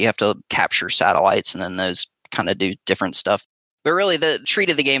one where you have to capture satellites, and then those kind of do different stuff. But really, the treat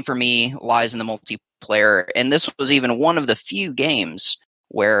of the game for me lies in the multiplayer. And this was even one of the few games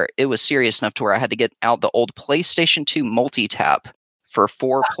where it was serious enough to where I had to get out the old PlayStation 2 multi-tap for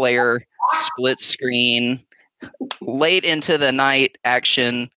 4-player split screen, late into the night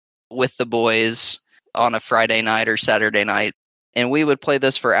action with the boys on a Friday night or Saturday night. And we would play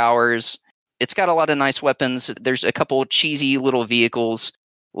this for hours. It's got a lot of nice weapons. There's a couple cheesy little vehicles,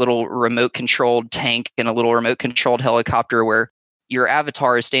 little remote-controlled tank and a little remote-controlled helicopter where your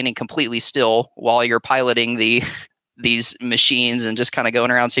avatar is standing completely still while you're piloting these machines and just kind of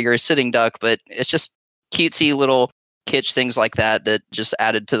going around. So you're a sitting duck, but it's just cutesy little kitsch things like that just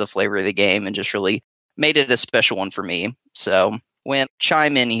added to the flavor of the game and just really made it a special one for me. So when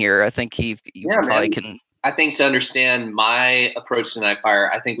chime in here, I think you probably can. I think to understand my approach to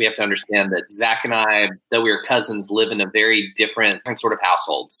Nightfire, I think we have to understand that Zach and I, though we are cousins, live in a very different sort of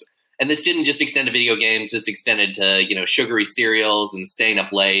households. And this didn't just extend to video games. This extended to, sugary cereals and staying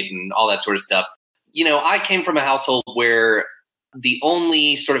up late and all that sort of stuff. I came from a household where the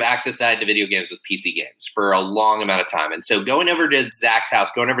only sort of access I had to video games was PC games for a long amount of time. And so going over to Zach's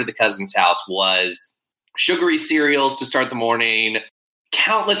house, going over to the cousin's house was sugary cereals to start the morning,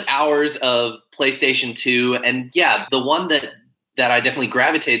 countless hours of PlayStation 2. And yeah, the one that I definitely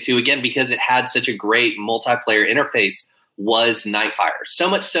gravitated to, again, because it had such a great multiplayer interface, was Nightfire. So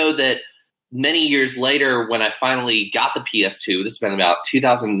much so that many years later, when I finally got the PS2, this has been about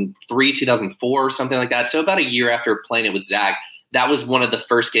 2003, 2004, something like that. So about a year after playing it with Zach, that was one of the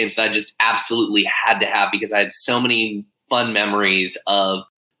first games that I just absolutely had to have because I had so many fun memories of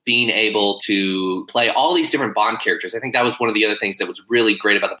being able to play all these different Bond characters. I think that was one of the other things that was really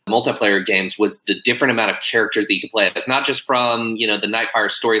great about the multiplayer games was the different amount of characters that you could play. It's not just from, the Nightfire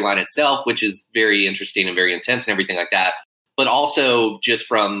storyline itself, which is very interesting and very intense and everything like that, but also just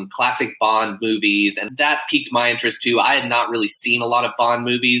from classic Bond movies. And that piqued my interest too. I had not really seen a lot of Bond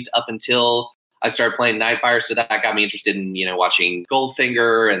movies up until I started playing Nightfire. So that got me interested in, watching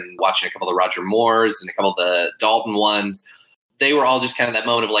Goldfinger and watching a couple of the Roger Moores and a couple of the Dalton ones. They were all just kind of that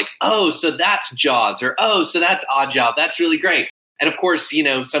moment of like, oh, so that's Jaws, or oh, so that's Oddjob. That's really great. And of course,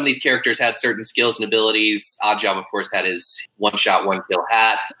 some of these characters had certain skills and abilities. Oddjob, of course, had his one-shot, one-kill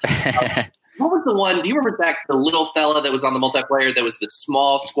hat. What was the one? Do you remember that the little fella that was on the multiplayer? That was the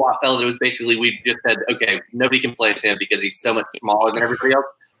small, squat fella that was basically, we just said, okay, nobody can play as him because he's so much smaller than everybody else.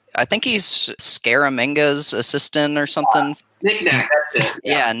 I think he's Scaramenga's assistant or something. Knick-Knack, that's it.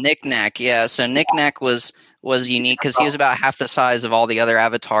 Yeah, Knick-Knack. Yeah, so Knick-Knack was unique because he was about half the size of all the other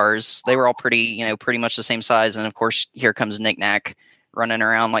avatars. They were all pretty much the same size. And of course, here comes Knick-Knack running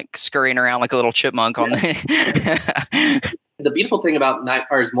around, scurrying around like a little chipmunk on the. The beautiful thing about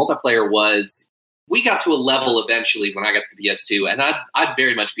Nightfire's multiplayer was we got to a level eventually when I got to the PS2, and I'd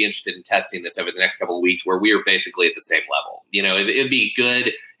very much be interested in testing this over the next couple of weeks where we were basically at the same level. It'd be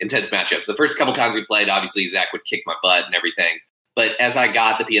good, intense matchups. The first couple times we played, obviously Zach would kick my butt and everything. But as I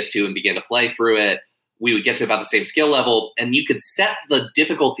got the PS2 and began to play through it, we would get to about the same skill level, and you could set the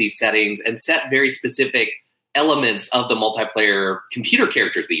difficulty settings and set very specific elements of the multiplayer computer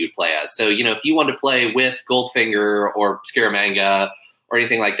characters that you'd play as. So, if you wanted to play with Goldfinger or Scaramanga or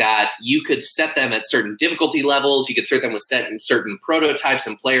anything like that, you could set them at certain difficulty levels. You could set them with certain prototypes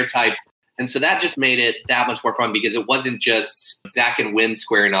and player types. And so that just made it that much more fun because it wasn't just Zack and Wynn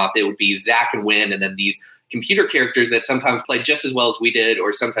squaring off. It would be Zack and Wynn and then these computer characters that sometimes played just as well as we did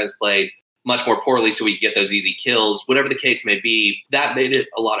or sometimes played much more poorly so we could get those easy kills. Whatever the case may be, that made it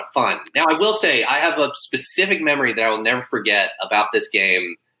a lot of fun. Now, I will say I have a specific memory that I will never forget about this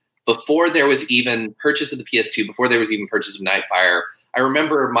game. Before there was even purchase of the PS2, before there was even purchase of Nightfire, I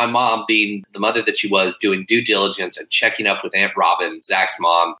remember my mom, being the mother that she was, doing due diligence and checking up with Aunt Robin, Zach's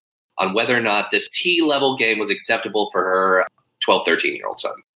mom, on whether or not this T-level game was acceptable for her 12, 13-year-old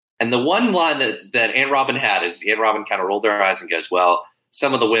son. And the one line that Aunt Robin had is Aunt Robin kind of rolled her eyes and goes, well,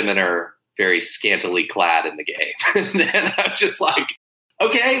 some of the women are very scantily clad in the game. And I'm just like,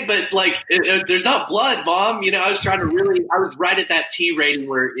 okay, but there's not blood, Mom. I was right at that T rating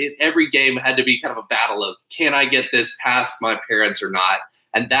where every game had to be kind of a battle of, can I get this past my parents or not?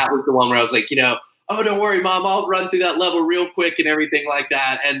 And that was the one where I was like, oh, don't worry, Mom, I'll run through that level real quick and everything like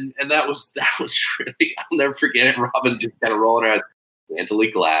that. And that was really, I'll never forget it. Robin just kind of rolling her eyes.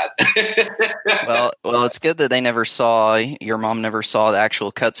 Mentally glad. well, it's good that your mom never saw the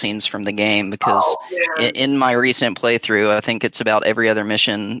actual cutscenes from the game because in my recent playthrough, I think it's about every other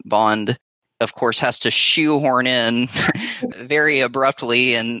mission, Bond, of course, has to shoehorn in very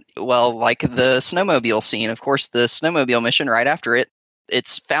abruptly. And like the snowmobile scene, of course, the snowmobile mission right after it,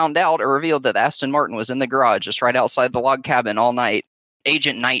 it's found out or revealed that Aston Martin was in the garage just right outside the log cabin all night.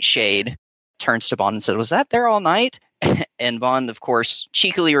 Agent Nightshade turns to Bond and said, was that there all night? And Bond, of course,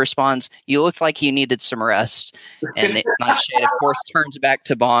 cheekily responds, you looked like you needed some rest. And Nightshade, of course, turns back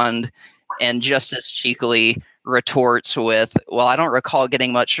to Bond and just as cheekily retorts with, well, I don't recall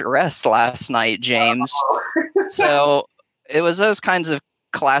getting much rest last night, James. So it was those kinds of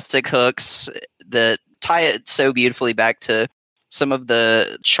classic hooks that tie it so beautifully back to some of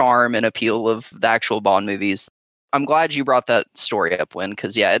the charm and appeal of the actual Bond movies. I'm glad you brought that story up, Wynn,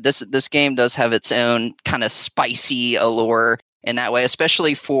 because this game does have its own kind of spicy allure in that way,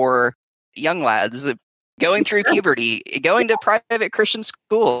 especially for young lads going through puberty, going to private Christian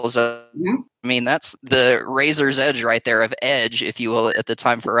schools. I mean, that's the razor's edge right there of edge, if you will, at the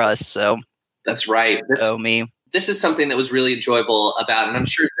time for us. So that's right. This is something that was really enjoyable about, and I'm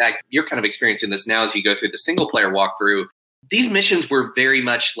sure Zach, you're kind of experiencing this now as you go through the single player walkthrough. These missions were very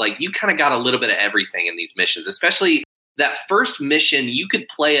much like you kind of got a little bit of everything in these missions, especially that first mission. You could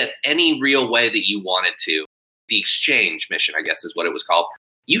play it any real way that you wanted to. The exchange mission, I guess is what it was called.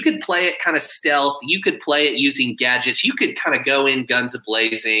 You could play it kind of stealth. You could play it using gadgets. You could kind of go in guns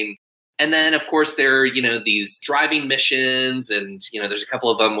a-blazing. And then, of course, there are, these driving missions. And, there's a couple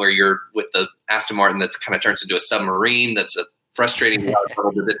of them where you're with the Aston Martin that's kind of turns into a submarine. That's a frustrating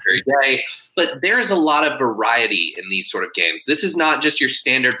to this very day. But there is a lot of variety in these sort of games. This is not just your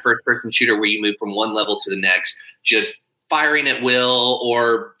standard first-person shooter where you move from one level to the next, just firing at will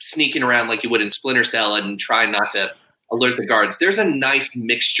or sneaking around like you would in Splinter Cell and trying not to alert the guards. There's a nice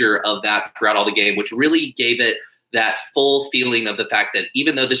mixture of that throughout all the game, which really gave it that full feeling of the fact that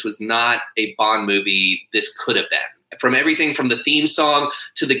even though this was not a Bond movie, this could have been. From everything from the theme song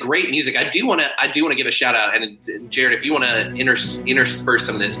to the great music, I do want to give a shout out. And Jared, if you want to intersperse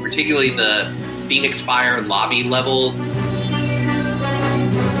some of this, particularly the Phoenix Fire lobby level.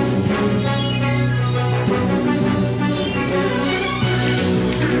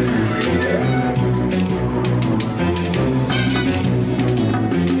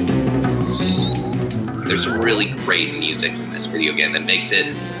 There's some really great music in this video game that makes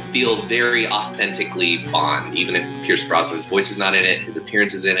it feel very authentically Bond. Even if Pierce Brosnan's voice is not in it, his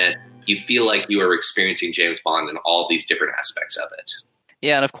appearance is in it, you feel like you are experiencing James Bond in all these different aspects of it.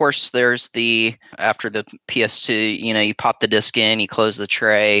 Yeah, and of course there's after the PS2, you pop the disc in, you close the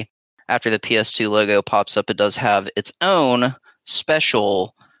tray. After the PS2 logo pops up, it does have its own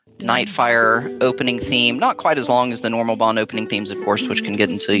special Nightfire opening theme. Not quite as long as the normal Bond opening themes, of course, which can get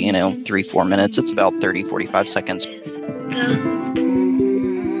into, 3-4 minutes. It's about 30-45 seconds.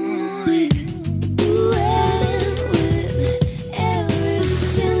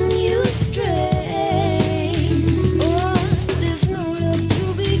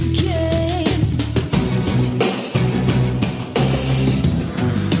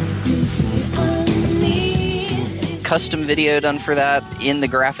 Custom video done for that in the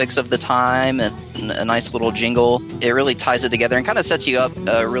graphics of the time and a nice little jingle. It really ties it together and kind of sets you up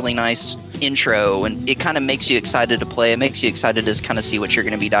a really nice intro, and it kind of makes you excited to play. It makes you excited to kind of see what you're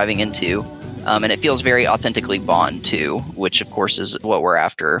going to be diving into. And it feels very authentically Bond, too, which, of course, is what we're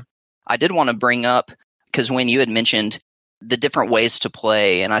after. I did want to bring up, because when you had mentioned the different ways to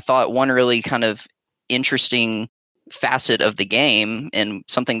play, and I thought one really kind of interesting facet of the game, and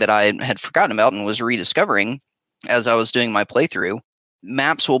something that I had forgotten about and was rediscovering as I was doing my playthrough,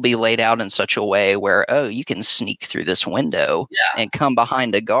 maps will be laid out in such a way where, you can sneak through this window and come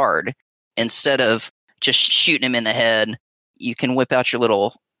behind a guard. Instead of just shooting him in the head, you can whip out your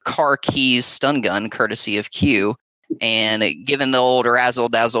little car keys stun gun, courtesy of Q, and give him the old razzle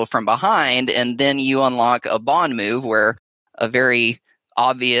dazzle from behind, and then you unlock a Bond move where a very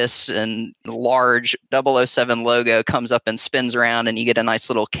obvious and large 007 logo comes up and spins around, and you get a nice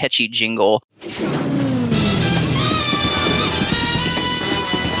little catchy jingle.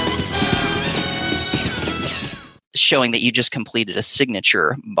 Showing that you just completed a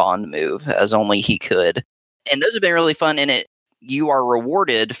signature Bond move, as only he could. And those have been really fun, and you are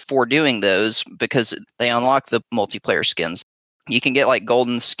rewarded for doing those because they unlock the multiplayer skins. You can get like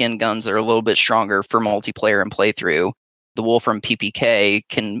golden skin guns that are a little bit stronger for multiplayer and playthrough. The Wolfram PPK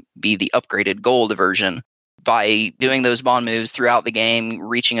can be the upgraded gold version. By doing those Bond moves throughout the game,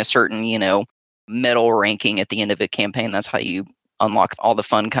 reaching a certain, medal ranking at the end of a campaign, that's how you unlock all the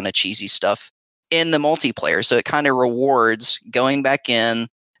fun kind of cheesy stuff in the multiplayer. So it kind of rewards going back in,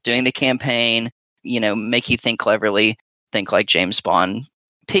 doing the campaign, make you think cleverly, think like James Bond.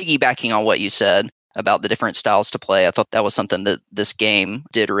 Piggybacking on what you said about the different styles to play, I thought that was something that this game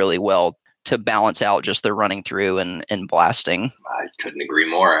did really well to balance out just the running through and blasting. I couldn't agree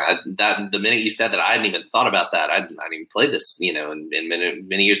more. The minute you said that, I hadn't even thought about that. I hadn't even played this, in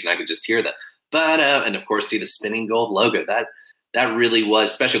many years, and I could just hear that. But and of course, see the spinning gold logo. That really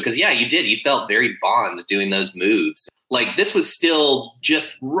was special because, you did. You felt very Bond doing those moves. Like, this was still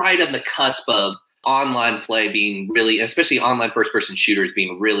just right on the cusp of online play being really, especially online first-person shooters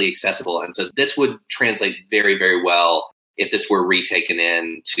being really accessible. And so this would translate very, very well if this were retaken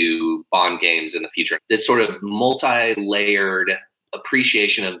into Bond games in the future. This sort of multi-layered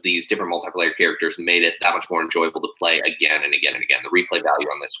appreciation of these different multiplayer characters made it that much more enjoyable to play again and again and again. The replay value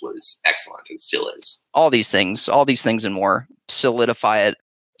on this was excellent and still is. All these things and more solidify it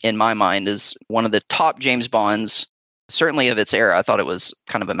in my mind as one of the top James Bonds, certainly of its era. I thought it was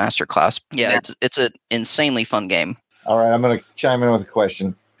kind of a masterclass. Yeah. It's an insanely fun game. All right, I'm going to chime in with a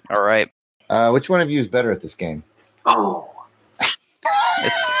question. All right. Which one of you is better at this game? Oh.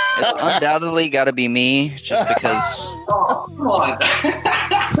 It's undoubtedly got to be me, just because. Oh, come on.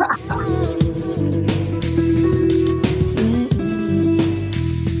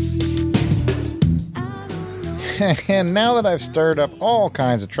 And now that I've stirred up all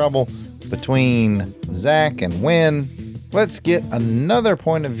kinds of trouble between Zach and Wynn, let's get another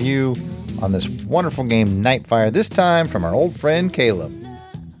point of view on this wonderful game, Nightfire, this time from our old friend Caleb.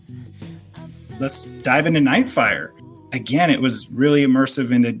 Let's dive into Nightfire. Again, it was really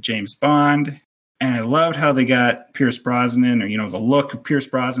immersive into James Bond, and I loved how they got Pierce Brosnan, or, the look of Pierce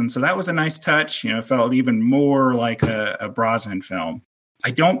Brosnan. So that was a nice touch. It felt even more like a Brosnan film.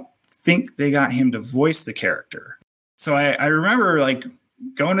 I don't think they got him to voice the character. So I remember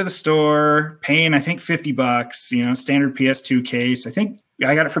going to the store, paying, I think, $50, standard PS2 case. I think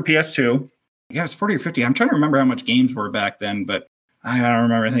I got it for PS2. Yeah, it was 40 or 50. I'm trying to remember how much games were back then, but I don't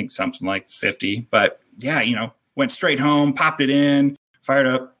remember. I think something like 50. But yeah, went straight home, popped it in, fired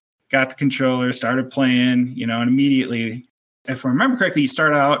up, got the controller, started playing, and immediately, if I remember correctly, you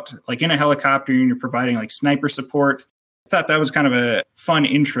start out in a helicopter and you're providing sniper support. I thought that was kind of a fun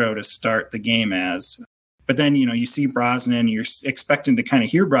intro to start the game as. But then, you see Brosnan, you're expecting to kind of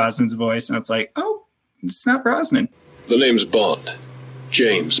hear Brosnan's voice, and it's like, oh, it's not Brosnan. The name's Bond.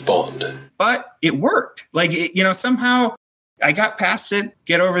 James Bond. But it worked. Somehow I got past it,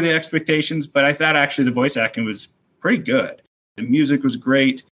 get over the expectations, but I thought actually the voice acting was pretty good. The music was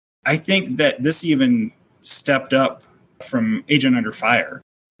great. I think that this even stepped up from Agent Under Fire.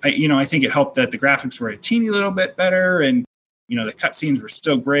 I think it helped that the graphics were a teeny little bit better, and, the cutscenes were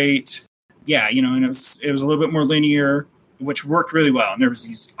still great. Yeah, and it was a little bit more linear, which worked really well. And there was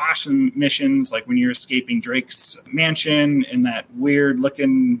these awesome missions, like when you're escaping Drake's mansion in that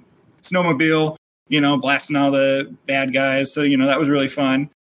weird-looking snowmobile, blasting all the bad guys. So, that was really fun.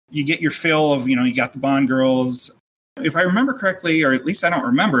 You get your fill of, you got the Bond girls. If I remember correctly, or at least I don't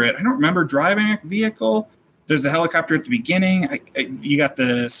remember it, I don't remember driving a vehicle. There's the helicopter at the beginning. You got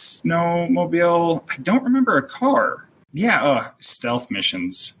the snowmobile. I don't remember a car. Yeah, stealth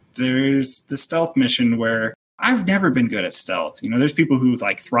missions. There's the stealth mission where I've never been good at stealth. There's people who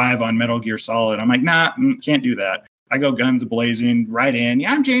thrive on Metal Gear Solid. I'm like, nah, can't do that. I go guns blazing right in.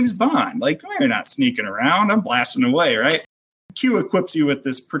 Yeah, I'm James Bond. You're not sneaking around. I'm blasting away, right? Q equips you with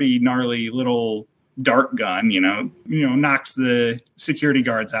this pretty gnarly little dart gun, knocks the security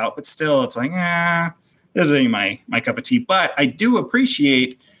guards out, but still it's like, this ain't my cup of tea. But I do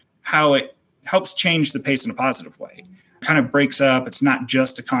appreciate how it helps change the pace in a positive way. It kind of breaks up. It's not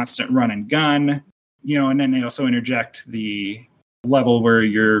just a constant run and gun, and then they also interject the level where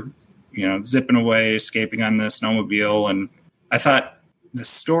you're, zipping away, escaping on the snowmobile. And I thought the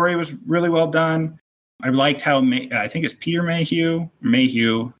story was really well done. I liked how I think it's Peter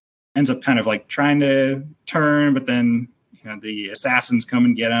Mayhew ends up kind of like trying to turn, but then the assassins come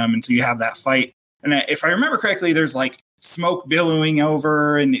and get him, and so you have that fight. And if I remember correctly, there's like smoke billowing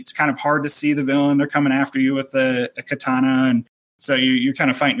over, and it's kind of hard to see the villain. They're coming after you with a katana, and so you're kind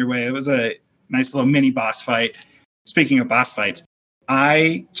of fighting your way. It was a nice little mini boss fight. Speaking of boss fights,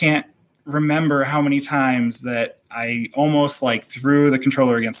 I can't remember how many times that I almost like threw the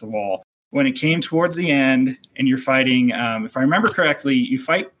controller against the wall. When it came towards the end and you're fighting, if I remember correctly, you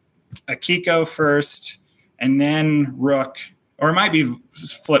fight Akiko first and then Rook, or it might be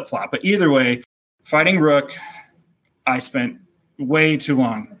flip-flop, but either way, fighting Rook, I spent way too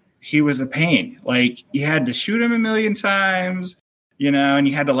long. He was a pain. Like, you had to shoot him a million times, and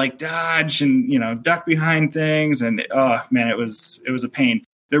you had to like dodge and, duck behind things. And oh man, it was a pain.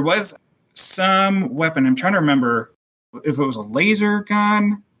 There was some weapon. I'm trying to remember if it was a laser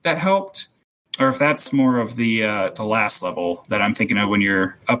gun that helped, or if that's more of the last level that I'm thinking of when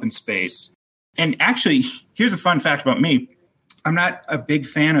you're up in space. And actually, here's a fun fact about me. I'm not a big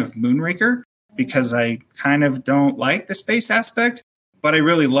fan of Moonraker because I kind of don't like the space aspect, but I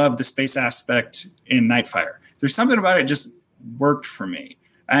really love the space aspect in Nightfire. There's something about it just worked for me.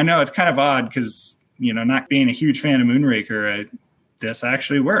 I know it's kind of odd because, not being a huge fan of Moonraker, this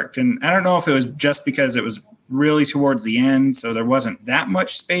actually worked. And I don't know if it was just because it was really towards the end, so there wasn't that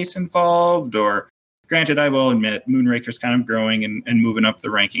much space involved, or granted, I will admit Moonraker's kind of growing and moving up the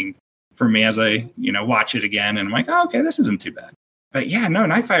ranking for me as I, watch it again. And I'm like, oh, okay, this isn't too bad. But yeah, no,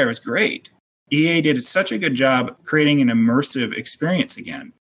 Nightfire was great. EA did such a good job creating an immersive experience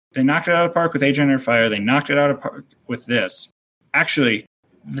again. They knocked it out of the park with Age of Empires Fire. They knocked it out of the park with this. Actually,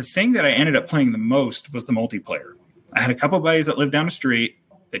 the thing that I ended up playing the most was the multiplayer. I had a couple buddies that lived down the street.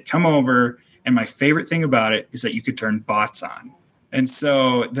 They'd come over, and my favorite thing about it is that you could turn bots on. And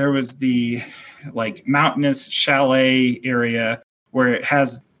so there was the like mountainous chalet area where it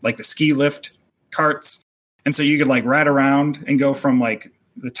has like the ski lift carts. And so you could like ride around and go from like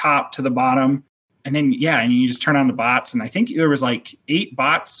the top to the bottom. And then, and you just turn on the bots. And I think there was like 8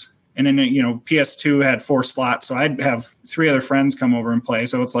 bots. And then, PS2 had 4 slots. So I'd have 3 other friends come over and play.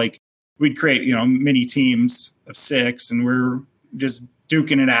 So it's like we'd create, mini teams of 6, and we're just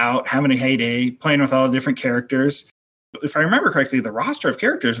duking it out, having a heyday, playing with all the different characters. If I remember correctly, the roster of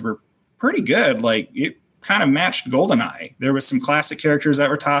characters were pretty good. Like, it kind of matched GoldenEye. There was some classic characters that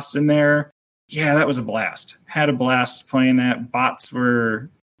were tossed in there. Yeah, that was a blast. Had a blast playing that. Bots were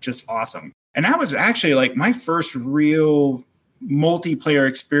just awesome. And that was actually like my first real multiplayer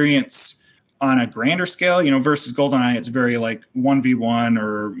experience on a grander scale, versus GoldenEye. It's very like 1v1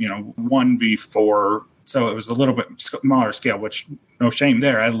 or, 1v4. So it was a little bit smaller scale, which no shame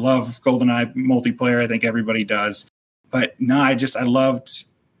there. I love GoldenEye multiplayer. I think everybody does. But no, I loved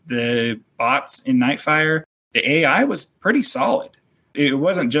the bots in Nightfire. The AI was pretty solid. It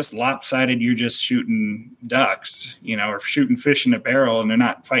wasn't just lopsided. You're just shooting ducks, or shooting fish in a barrel and they're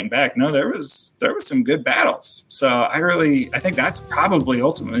not fighting back. No, there was some good battles. So I think that's probably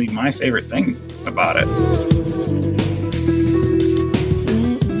ultimately my favorite thing about it.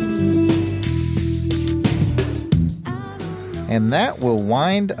 And that will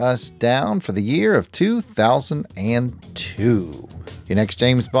wind us down for the year of 2002. Your next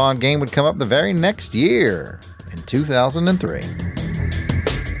James Bond game would come up the very next year, in 2003.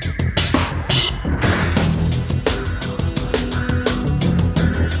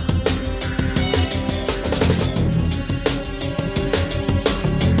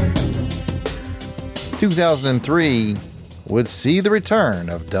 2003 would see the return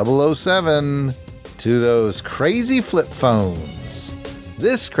of 007 to those crazy flip phones.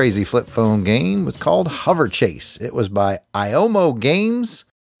 This crazy flip phone game was called Hover Chase. It was by Iomo Games,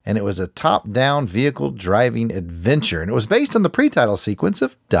 and it was a top-down vehicle driving adventure, and it was based on the pre-title sequence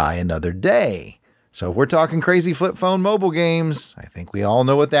of Die Another Day. So if we're talking crazy flip phone mobile games, I think we all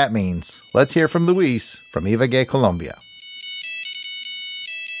know what that means. Let's hear from Luis from Eva Gay Colombia.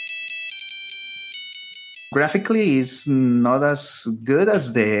 Graphically, it's not as good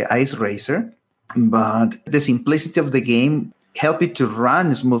as the Ice Racer, but the simplicity of the game helped it to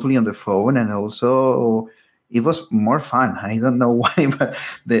run smoothly on the phone, and also it was more fun. I don't know why, but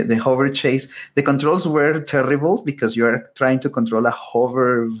the hover chase, the controls were terrible because you are trying to control a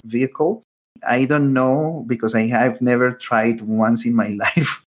hover vehicle. I don't know because I have never tried once in my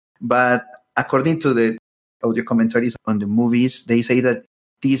life. But according to the audio commentaries on the movies, they say that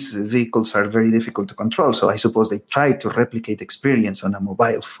these vehicles are very difficult to control. So I suppose they tried to replicate experience on a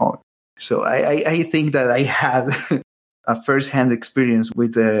mobile phone. So I think that I had a first-hand experience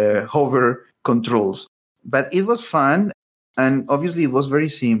with the hover controls. But it was fun, and obviously it was very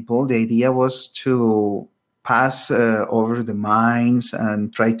simple. The idea was to pass over the mines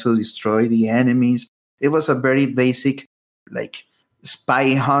and try to destroy the enemies. It was a very basic, like,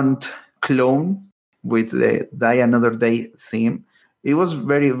 spy hunt clone with the Die Another Day theme. It was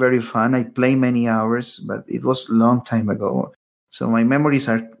very, very fun. I played many hours, but it was a long time ago. So my memories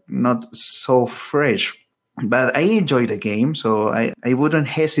are not so fresh. But I enjoyed the game, so I wouldn't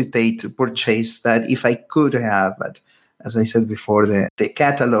hesitate to purchase that if I could have. But as I said before, the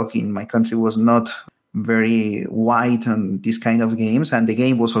catalog in my country was not very wide on this kind of games, and the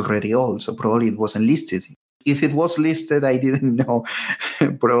game was already old, so probably it wasn't listed. If it was listed, I didn't know.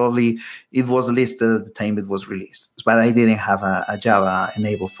 Probably it was listed at the time it was released. But I didn't have a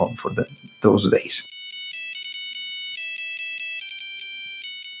Java-enabled phone for those days.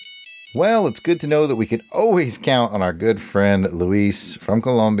 Well, it's good to know that we can always count on our good friend Luis from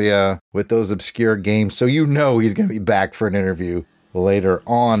Colombia with those obscure games, so you know he's going to be back for an interview later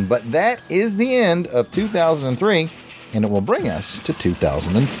on. But that is the end of 2003, and it will bring us to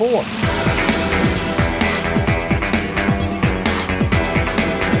 2004.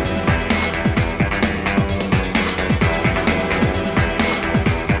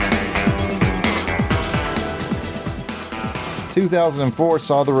 2004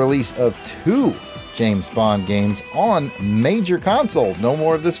 saw the release of 2 James Bond games on major consoles. No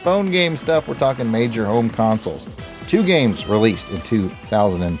more of this phone game stuff. We're talking major home consoles. 2 games released in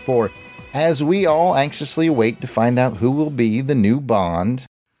 2004 as we all anxiously wait to find out who will be the new Bond.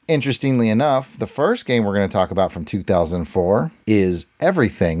 Interestingly enough, the first game we're going to talk about from 2004 is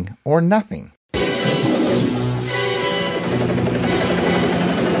Everything or Nothing.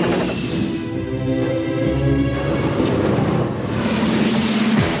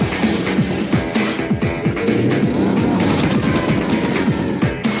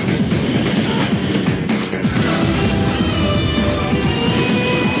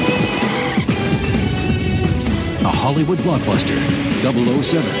 Hollywood blockbuster,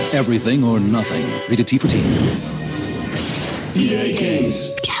 007, Everything or Nothing. Rated T for Teen. EA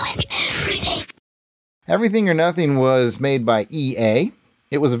Games. Challenge everything. Everything or Nothing was made by EA.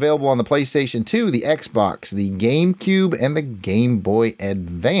 It was available on the PlayStation 2, the Xbox, the GameCube, and the Game Boy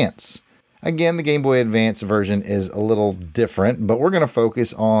Advance. Again, the Game Boy Advance version is a little different, but we're going to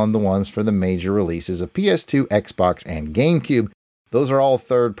focus on the ones for the major releases of PS2, Xbox, and GameCube. Those are all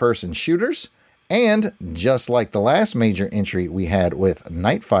third-person shooters. And just like the last major entry we had with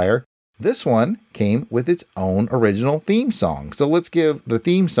Nightfire, this one came with its own original theme song. So let's give the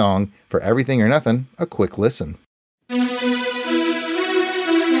theme song for Everything or Nothing a quick listen.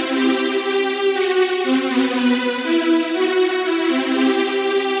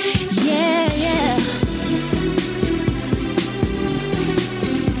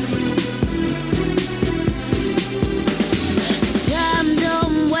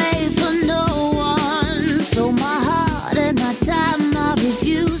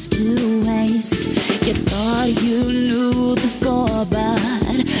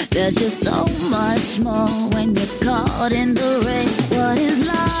 There's just so much more when you're caught in the race. What is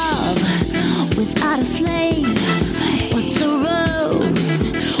love without a flame? What's a rose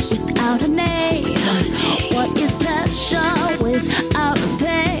without a name? What is pleasure without a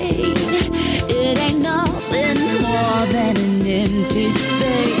pain? It ain't nothing more than an empty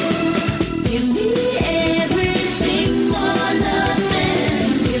space. Give me everything or nothing.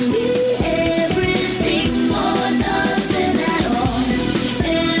 Give me everything or nothing at all.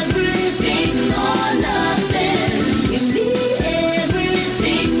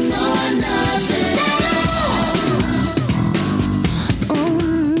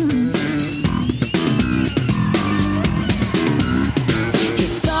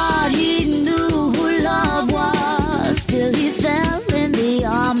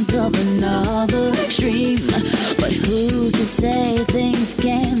 Say things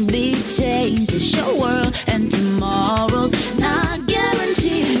can be changed. It's your world and tomorrow's not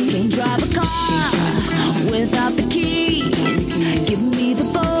guaranteed. Can't drive a car without the keys. Give me the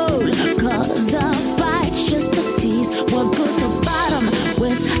boat, cause a fight's just a tease. What good's the bottom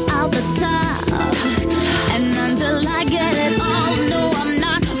without the top? And until I get it all, no, I'm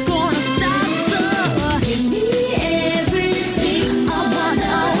not gonna stop. So give me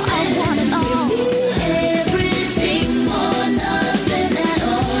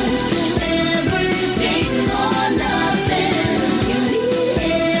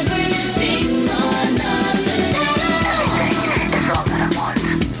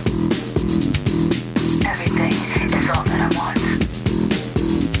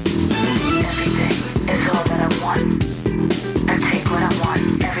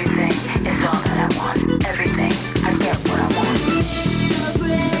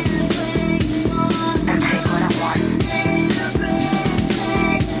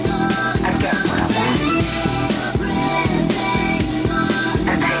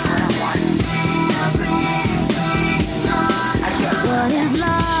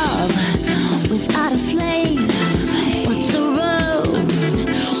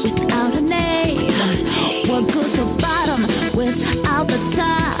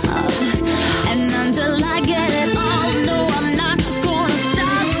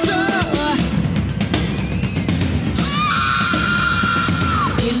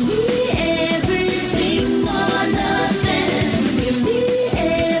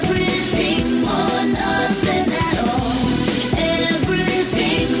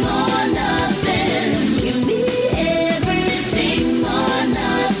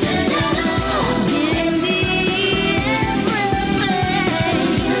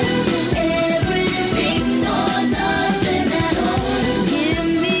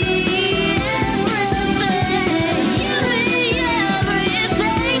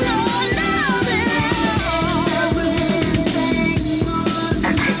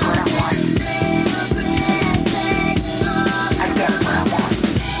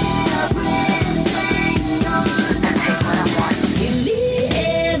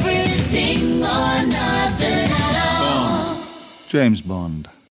James Bond.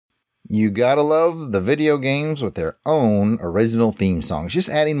 You gotta love the video games with their own original theme songs, just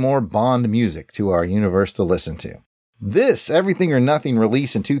adding more Bond music to our universe to listen to. This Everything or Nothing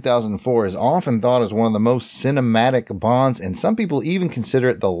release in 2004 is often thought as one of the most cinematic Bonds, and some people even consider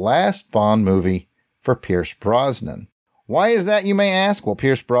it the last Bond movie for Pierce Brosnan. Why is that, you may ask? Well,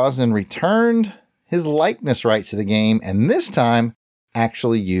 Pierce Brosnan returned his likeness rights to the game, and this time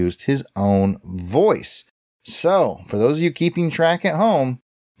actually used his own voice. So, for those of you keeping track at home,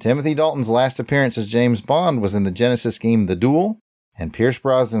 Timothy Dalton's last appearance as James Bond was in the Genesis game The Duel, and Pierce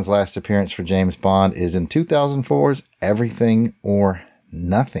Brosnan's last appearance for James Bond is in 2004's Everything or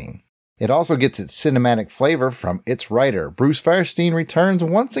Nothing. It also gets its cinematic flavor from its writer. Bruce Firestein returns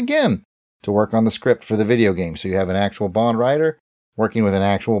once again to work on the script for the video game. So you have an actual Bond writer working with an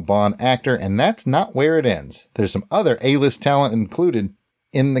actual Bond actor, and that's not where it ends. There's some other A-list talent included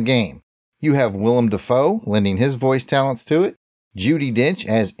in the game. You have Willem Dafoe lending his voice talents to it, Judi Dench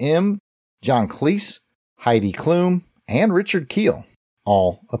as M, John Cleese, Heidi Klum, and Richard Kiel,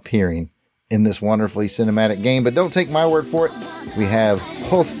 all appearing in this wonderfully cinematic game. But don't take my word for it. We have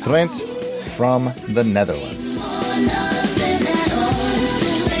Jos Trent from the Netherlands.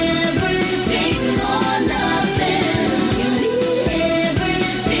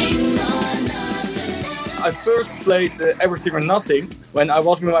 I first played Everything or Nothing when I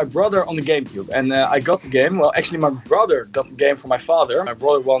was with my brother on the GameCube, and I got the game. Well, actually, my brother got the game for my father. My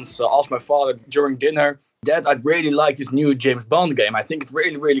brother once asked my father during dinner, "Dad, I'd really like this new James Bond game. I think it's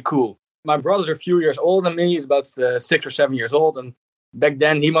really, really cool." My brother's a few years older than me. He's about 6 or 7 years old, and back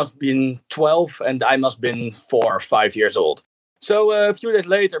then he must have been 12, and I must have been 4 or 5 years old. So a few days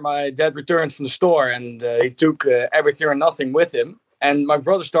later, my dad returned from the store, and he took Everything or Nothing with him. And my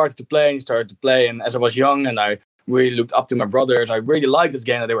brother started to play, and as I was young and I really looked up to my brothers, I really liked this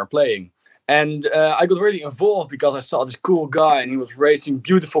game that they were playing. And I got really involved because I saw this cool guy, and he was racing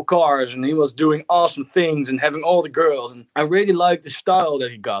beautiful cars, and he was doing awesome things and having all the girls. And I really liked the style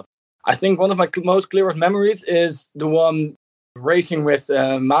that he got. I think one of my most clearest memories is the one racing with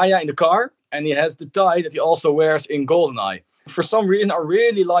Maya in the car, and he has the tie that he also wears in GoldenEye. For some reason, I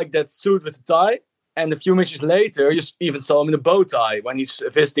really liked that suit with the tie. And a few minutes later, you even saw him in a bow tie when he's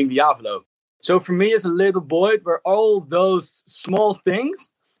visiting Diavolo. So for me as a little boy, it were all those small things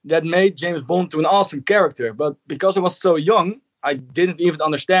that made James Bond to an awesome character. But because I was so young, I didn't even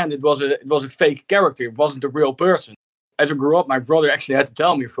understand it was a fake character. It wasn't a real person. As I grew up, my brother actually had to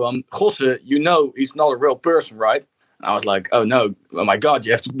tell me from, "Gosse, you know he's not a real person, right?" And I was like, "Oh no, oh my God,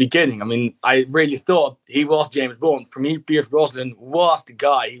 you have to be kidding." I mean, I really thought he was James Bond. For me, Pierce Brosnan was the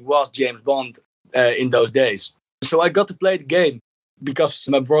guy. He was James Bond. In those days. So I got to play the game because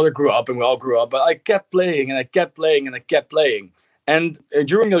my brother grew up and we all grew up, but I kept playing and I kept playing and I kept playing. And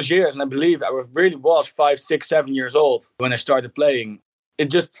during those years, and I believe I really was 5, 6, 7 years old when I started playing, it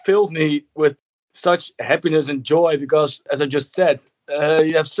just filled me with such happiness and joy because, as I just said,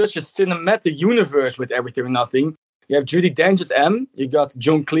 you have such a cinematic universe with Everything or Nothing. You have Judi Dench as M, you got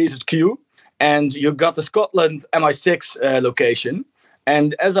John Cleese as Q, and you got the Scotland MI6 location.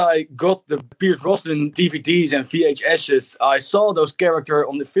 And as I got the Pierce Brosnan DVDs and VHSs, I saw those characters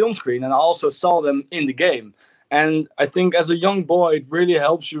on the film screen and I also saw them in the game. And I think as a young boy, it really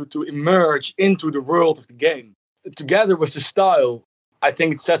helps you to emerge into the world of the game. Together with the style, I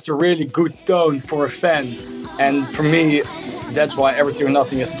think it sets a really good tone for a fan. And for me, that's why Everything or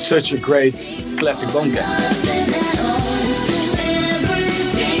Nothing is such a great classic Bond game.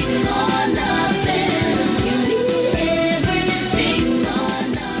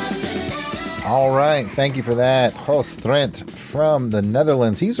 All right, thank you for that. Jos Trent from the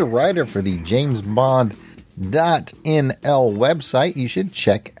Netherlands. He's a writer for the JamesBond.nl website. You should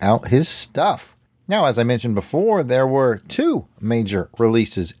check out his stuff. Now, as I mentioned before, there were 2 major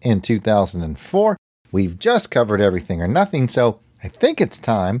releases in 2004. We've just covered Everything or Nothing, so I think it's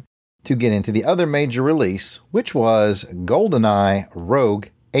time to get into the other major release, which was GoldenEye Rogue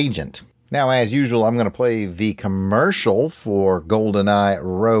Agent. Now, as usual, I'm going to play the commercial for GoldenEye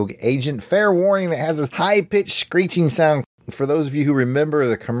Rogue Agent. Fair warning, it has this high-pitched screeching sound. For those of you who remember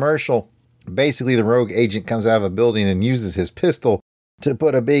the commercial, basically the Rogue Agent comes out of a building and uses his pistol to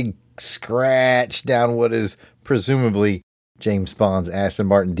put a big scratch down what is presumably James Bond's Aston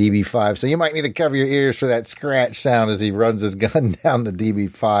Martin DB5. So you might need to cover your ears for that scratch sound as he runs his gun down the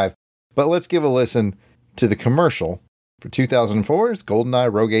DB5. But let's give a listen to the commercial for 2004's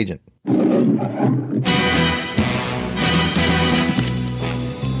GoldenEye Rogue Agent.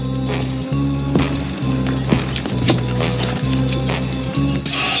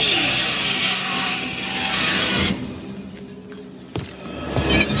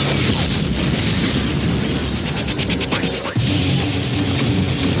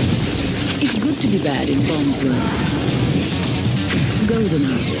 be bad in Bond's world.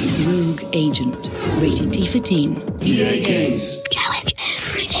 GoldenEye, Rogue Agent. Rated T for teen. EA Games. Challenge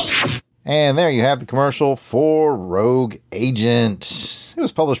everything. And there you have the commercial for Rogue Agent. It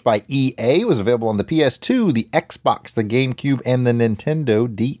was published by EA. It was available on the PS2, the Xbox, the GameCube, and the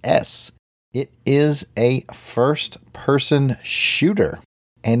Nintendo DS. It is a first-person shooter,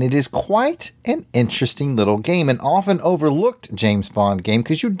 and it is quite an interesting little game, an often overlooked James Bond game,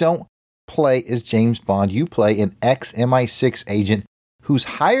 because you don't play as James Bond. You play an ex-MI6 agent who's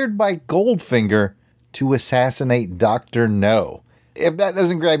hired by Goldfinger to assassinate Dr. No. If that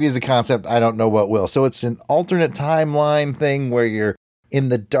doesn't grab you as a concept, I don't know what will. So it's an alternate timeline thing where you're in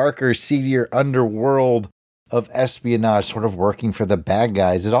the darker, seedier underworld of espionage, sort of working for the bad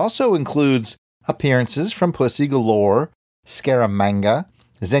guys. It also includes appearances from Pussy Galore, Scaramanga,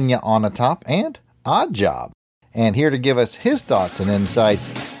 Xenia Onatopp, and Oddjob. And here to give us his thoughts and insights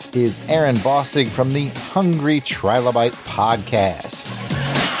is Aaron Bossig from the Hungry Trilobite podcast.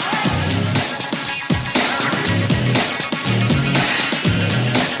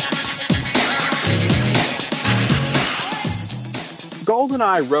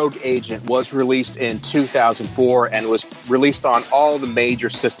 GoldenEye Rogue Agent was released in 2004 and was released on all the major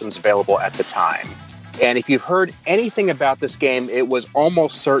systems available at the time. And if you've heard anything about this game, it was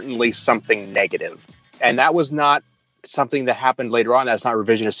almost certainly something negative. And that was not something that happened later on. That's not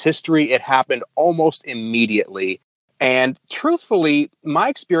revisionist history. It happened almost immediately. And truthfully, my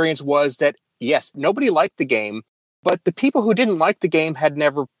experience was that, yes, nobody liked the game, but the people who didn't like the game had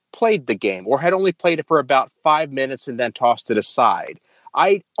never played the game or had only played it for about 5 minutes and then tossed it aside.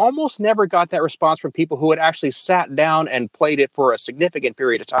 I almost never got that response from people who had actually sat down and played it for a significant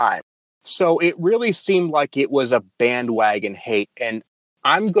period of time. So it really seemed like it was a bandwagon hate, and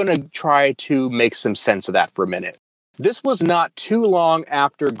I'm going to try to make some sense of that for a minute. This was not too long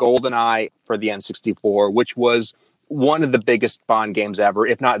after GoldenEye for the N64, which was one of the biggest Bond games ever,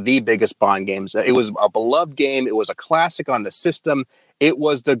 if not the biggest Bond games. It was a beloved game. It was a classic on the system. It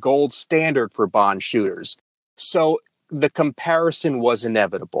was the gold standard for Bond shooters. So the comparison was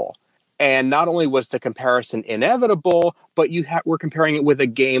inevitable. And not only was the comparison inevitable, but you were comparing it with a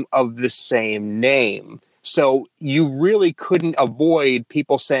game of the same name. So you really couldn't avoid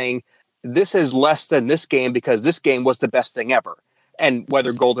people saying, this is less than this game because this game was the best thing ever. And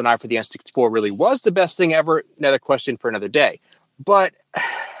whether GoldenEye for the N64 really was the best thing ever, another question for another day. But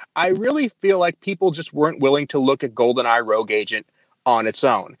I really feel like people just weren't willing to look at GoldenEye Rogue Agent on its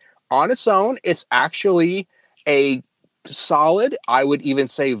own. On its own, it's actually a solid, I would even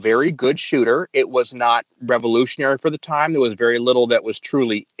say very good shooter. It was not revolutionary for the time. There was very little that was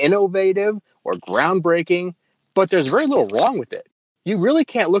truly innovative or groundbreaking, but there's very little wrong with it. You really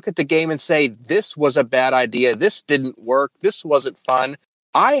can't look at the game and say, this was a bad idea, this didn't work, this wasn't fun.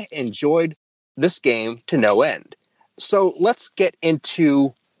 I enjoyed this game to no end. So let's get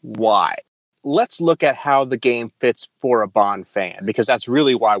into why. Let's look at how the game fits for a Bond fan, because that's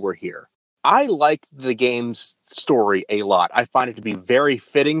really why we're here. I like the game's story a lot. I find it to be very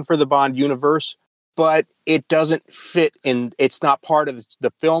fitting for the Bond universe, but it doesn't fit in. It's not part of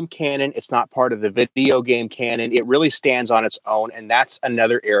the film canon. It's not part of the video game canon. It really stands on its own, and that's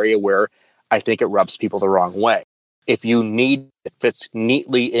another area where I think it rubs people the wrong way. If you need it fits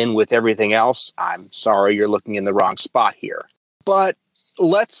neatly in with everything else, I'm sorry, you're looking in the wrong spot here. But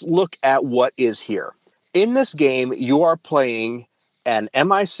let's look at what is here. In this game, you are playing an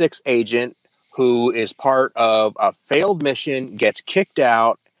MI6 agent who is part of a failed mission, gets kicked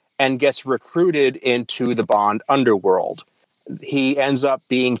out, and gets recruited into the Bond underworld. He ends up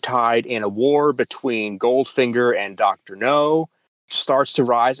being tied in a war between Goldfinger and Dr. No, starts to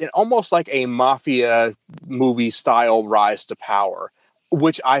rise in almost like a mafia movie style rise to power,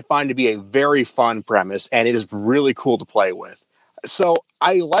 which I find to be a very fun premise, and it is really cool to play with. So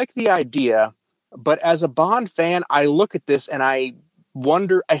I like the idea, but as a Bond fan, I look at this and I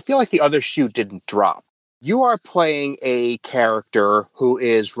wonder, I feel like the other shoe didn't drop. You are playing a character who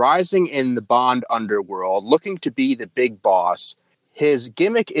is rising in the Bond underworld, looking to be the big boss. His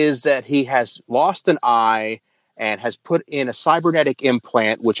gimmick is that he has lost an eye and has put in a cybernetic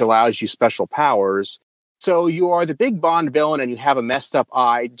implant, which allows you special powers. So you are the big Bond villain and you have a messed up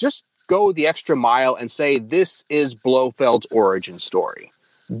eye. Just go the extra mile and say, this is Blofeld's origin story.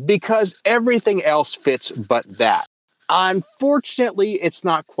 Because everything else fits but that. Unfortunately, it's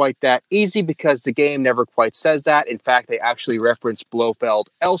not quite that easy because the game never quite says that. In fact, they actually reference Blofeld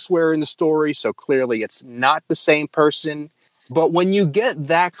elsewhere in the story, so clearly it's not the same person. But when you get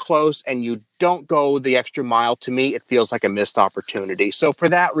that close and you don't go the extra mile, to me, it feels like a missed opportunity. So for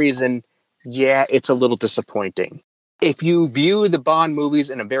that reason, yeah, it's a little disappointing. If you view the Bond movies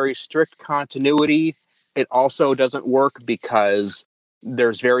in a very strict continuity, it also doesn't work because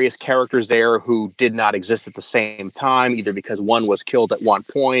there's various characters there who did not exist at the same time, either because one was killed at one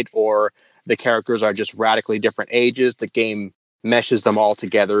point or the characters are just radically different ages. The game meshes them all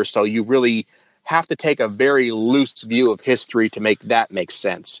together. So you really have to take a very loose view of history to make that make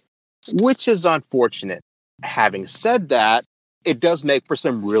sense, which is unfortunate. Having said that, it does make for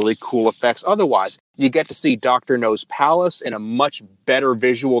some really cool effects otherwise. You get to see Dr. No's palace in a much better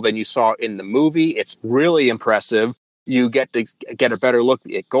visual than you saw in the movie. It's really impressive. You get to get a better look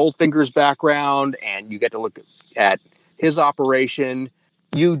at Goldfinger's background, and you get to look at his operation.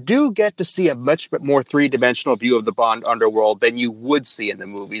 You do get to see a much more three-dimensional view of the Bond underworld than you would see in the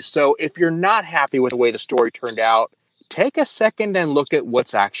movies. So if you're not happy with the way the story turned out, take a second and look at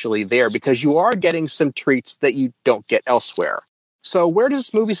what's actually there, because you are getting some treats that you don't get elsewhere. So where does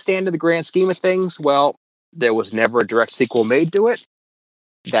this movie stand in the grand scheme of things? Well, there was never a direct sequel made to it.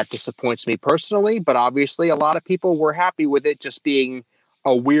 That disappoints me personally, but obviously a lot of people were happy with it just being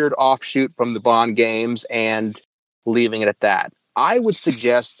a weird offshoot from the Bond games and leaving it at that. I would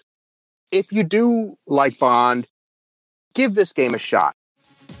suggest, if you do like Bond, give this game a shot.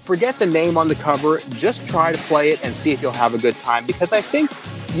 Forget the name on the cover, just try to play it and see if you'll have a good time, because I think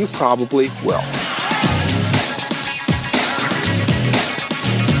you probably will.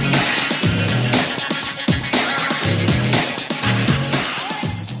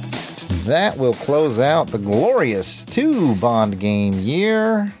 That will close out the glorious 2 Bond game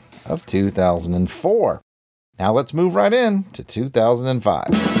year of 2004. Now let's move right in to 2005.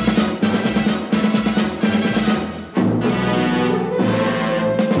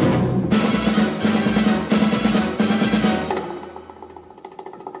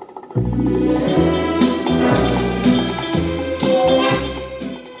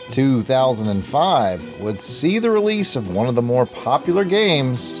 2005 would see the release of one of the more popular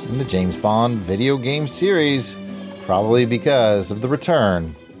games in the James Bond video game series, probably because of the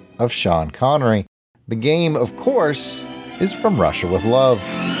return of Sean Connery. The game, of course, is From Russia with Love.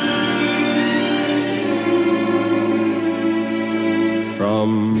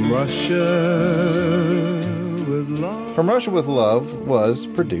 From Russia with Love. From Russia with Love was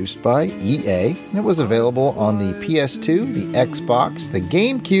produced by EA, and it was available on the PS2, the Xbox, the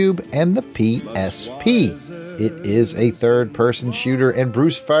GameCube, and the PSP. It is a third-person shooter, and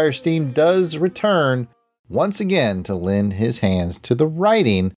Bruce Firestein does return once again to lend his hands to the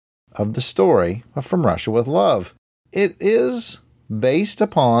writing of the story of From Russia with Love. It is based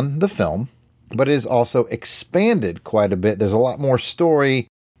upon the film, but it is also expanded quite a bit. There's a lot more story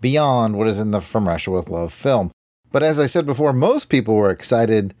beyond what is in the From Russia with Love film. But as I said before, most people were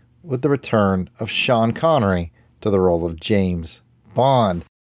excited with the return of Sean Connery to the role of James Bond.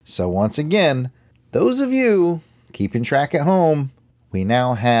 So once again, those of you keeping track at home, we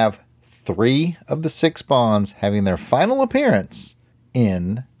now have 3 of the 6 Bonds having their final appearance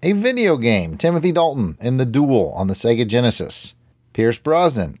in a video game. Timothy Dalton in The Duel on the Sega Genesis. Pierce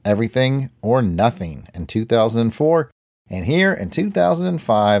Brosnan, Everything or Nothing in 2004. And here in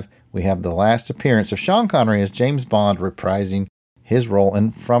 2005, we have the last appearance of Sean Connery as James Bond reprising his role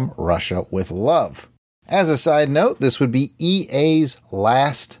in From Russia with Love. As a side note, this would be EA's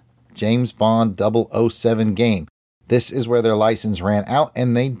last James Bond 007 game. This is where their license ran out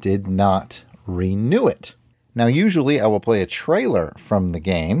and they did not renew it. Now, usually I will play a trailer from the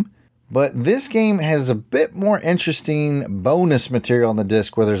game, but this game has a bit more interesting bonus material on the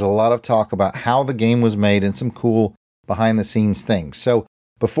disc where there's a lot of talk about how the game was made and some cool behind-the-scenes things. So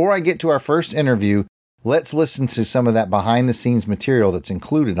before I get to our first interview, let's listen to some of that behind-the-scenes material that's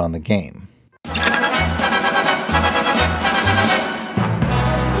included on the game.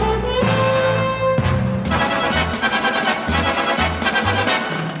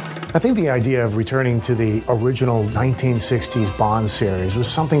 I think the idea of returning to the original 1960s Bond series was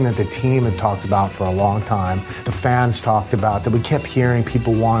something that the team had talked about for a long time. The fans talked about, that we kept hearing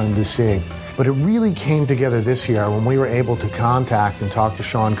people wanting to see. But it really came together this year when we were able to contact and talk to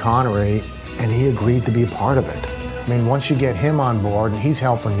Sean Connery, and he agreed to be a part of it. I mean, once you get him on board and he's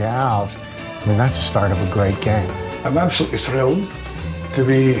helping you out, I mean, that's the start of a great game. I'm absolutely thrilled to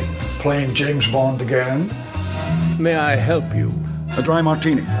be playing James Bond again. May I help you? A dry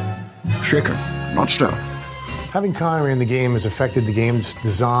martini. Shaken, not stirred. Having Connery in the game has affected the game's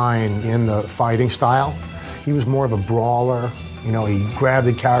design in the fighting style. He was more of a brawler. You know, he grabbed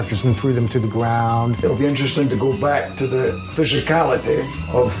the characters and threw them to the ground. It'll be interesting to go back to the physicality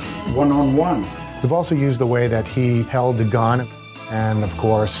of one-on-one. We've also used the way that he held the gun and, of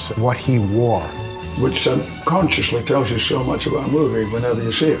course, what he wore. Which subconsciously tells you so much about a movie whenever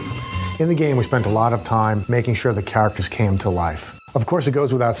you see it. In the game, we spent a lot of time making sure the characters came to life. Of course, it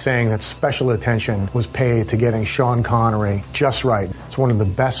goes without saying that special attention was paid to getting Sean Connery just right. It's one of the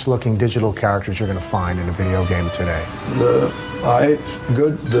best-looking digital characters you're going to find in a video game today. The eye's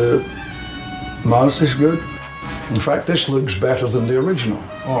good, the mouth is good. In fact, this looks better than the original.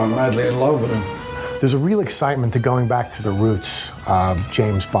 Oh, I'm madly in love with him. There's a real excitement to going back to the roots of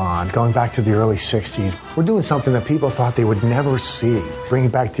James Bond, going back to the early 60s. We're doing something that people thought they would never see, bringing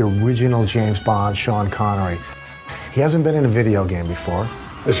back the original James Bond, Sean Connery. He hasn't been in a video game before.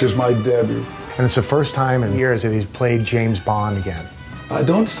 This is my debut. And it's the first time in years that he's played James Bond again. I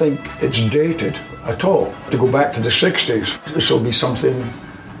don't think it's dated at all. To go back to the 60s, this will be something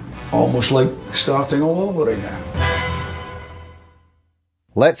almost like starting all over again.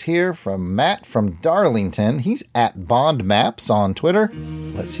 Let's hear from Matt from Darlington. He's at Bond Maps on Twitter.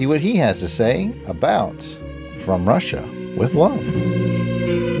 Let's see what he has to say about From Russia with Love.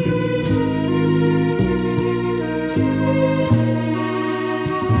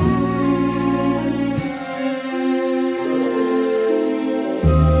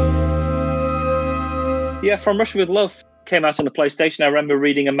 Yeah, From Russia with Love came out on the PlayStation. I remember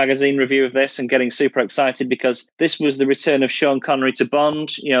reading a magazine review of this and getting super excited because this was the return of Sean Connery to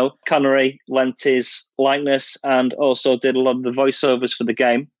Bond. You know, Connery lent his likeness and also did a lot of the voiceovers for the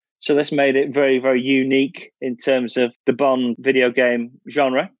game. So this made it very, very unique in terms of the Bond video game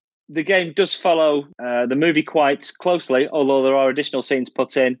genre. The game does follow the movie quite closely, although there are additional scenes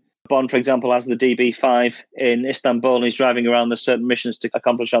put in. Bond, for example, has the DB5 in Istanbul and he's driving around. There's certain missions to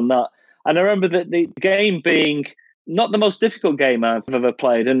accomplish on that. And I remember that the game being not the most difficult game I've ever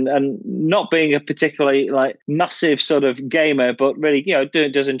played and not being a particularly like massive sort of gamer, but really, you know,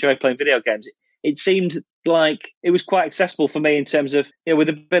 does enjoy playing video games. It seemed like it was quite accessible for me in terms of, you know, with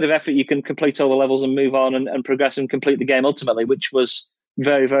a bit of effort, you can complete all the levels and move on and progress and complete the game ultimately, which was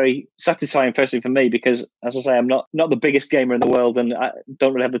very, very satisfying, firstly for me, because as I say, I'm not the biggest gamer in the world and I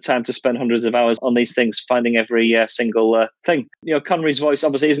don't really have the time to spend hundreds of hours on these things, finding every single thing. You know, Connery's voice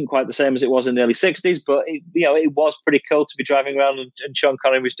obviously isn't quite the same as it was in the early 60s, but it was pretty cool to be driving around and Sean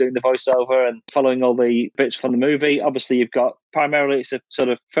Connery was doing the voiceover and following all the bits from the movie. Obviously, you've got primarily it's a sort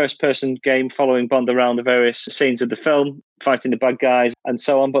of first-person game following Bond around the various scenes of the film, fighting the bad guys and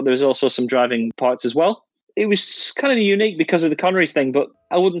so on, but there's also some driving parts as well. It was kind of unique because of the Connery thing, but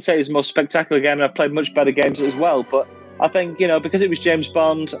I wouldn't say it was the most spectacular game. I've played much better games as well, but I think, you know, because it was James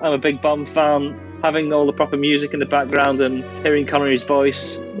Bond, I'm a big Bond fan, having all the proper music in the background and hearing Connery's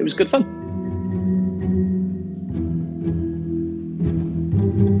voice, it was good fun.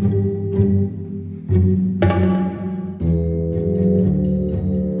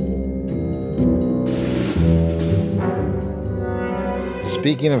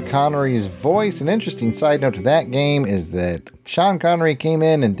 Speaking of Connery's voice, an interesting side note to that game is that Sean Connery came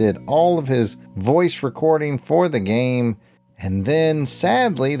in and did all of his voice recording for the game, and then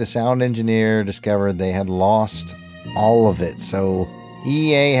sadly the sound engineer discovered they had lost all of it. So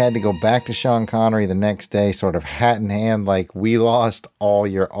EA had to go back to Sean Connery the next day, sort of hat in hand, like, we lost all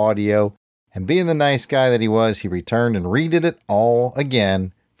your audio. And being the nice guy that he was, he returned and redid it all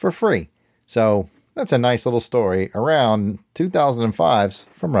again for free. So that's a nice little story around 2005's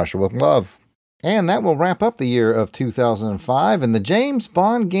From Russia with Love. And that will wrap up the year of 2005, and the James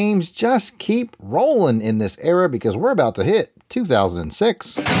Bond games just keep rolling in this era because we're about to hit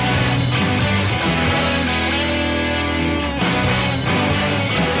 2006.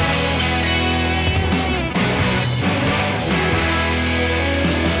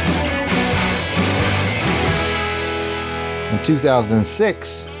 In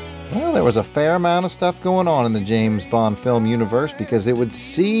 2006, well, there was a fair amount of stuff going on in the James Bond film universe because it would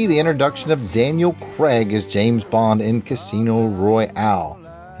see the introduction of Daniel Craig as James Bond in Casino Royale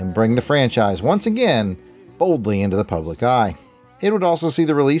and bring the franchise once again boldly into the public eye. It would also see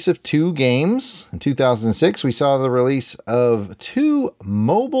the release of 2 games. In 2006, we saw the release of 2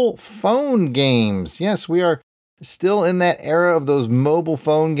 mobile phone games. Yes, we are still in that era of those mobile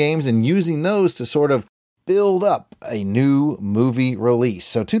phone games and using those to sort of build up a new movie release.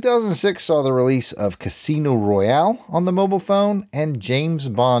 So 2006 saw the release of Casino Royale on the mobile phone and James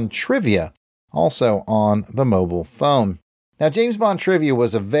Bond Trivia also on the mobile phone. Now, James Bond Trivia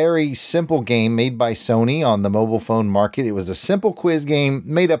was a very simple game made by Sony on the mobile phone market. It was a simple quiz game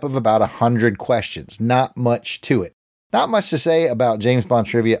made up of about 100 questions. Not much to it. Not much to say about James Bond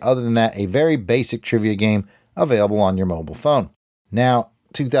Trivia other than that, a very basic trivia game available on your mobile phone. Now,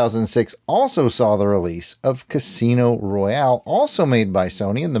 2006 also saw the release of Casino Royale, also made by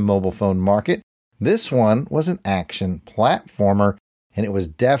Sony in the mobile phone market. This one was an action platformer, and it was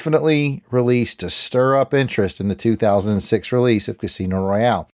definitely released to stir up interest in the 2006 release of Casino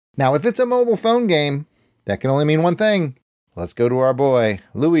Royale. Now, if it's a mobile phone game, that can only mean one thing. Let's go to our boy,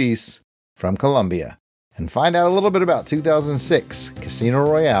 Luis, from Colombia, and find out a little bit about 2006 Casino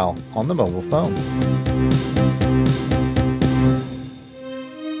Royale on the mobile phone.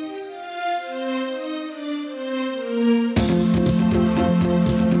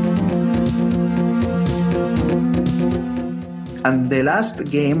 And the last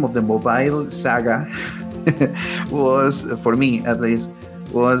game of the mobile saga was, for me at least,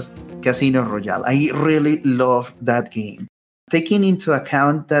 was Casino Royale. I really love that game. Taking into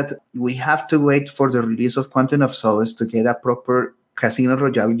account that we have to wait for the release of Quantum of Solace to get a proper Casino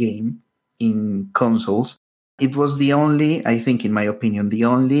Royale game in consoles, it was the only, I think in my opinion, the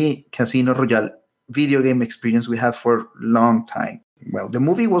only Casino Royale video game experience we had for a long time. Well, the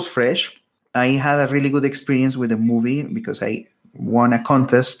movie was fresh. I had a really good experience with the movie because I won a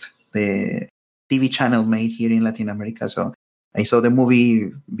contest the TV channel made here in Latin America. So I saw the movie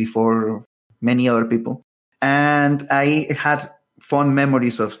before many other people. And I had fond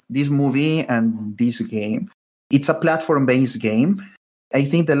memories of this movie and this game. It's a platform-based game. I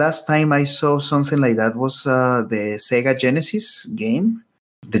think the last time I saw something like that was the Sega Genesis game.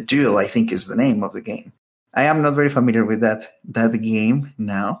 The Duel, I think, is the name of the game. I am not very familiar with that game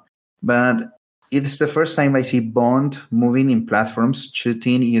now, but it's the first time I see Bond moving in platforms,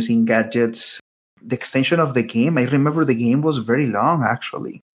 shooting, using gadgets. The extension of the game, I remember the game was very long,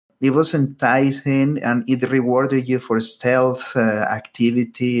 actually. It was enticing, and it rewarded you for stealth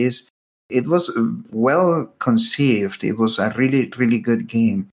activities. It was well conceived. It was a really, really good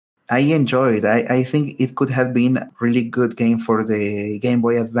game. I enjoyed. I think it could have been a really good game for the Game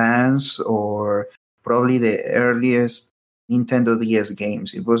Boy Advance or probably the earliest Nintendo DS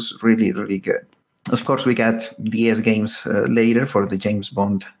games. It was really, really good. Of course, we got DS games later for the James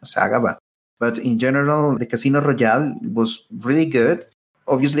Bond saga, but in general, the Casino Royale was really good.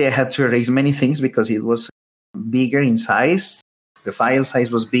 Obviously, I had to erase many things because it was bigger in size. The file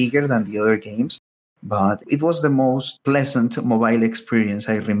size was bigger than the other games, but it was the most pleasant mobile experience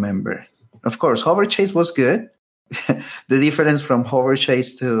I remember. Of course, Hover Chase was good. The difference from Hover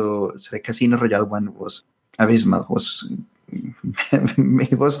Chase to the Casino Royale one was abysmal.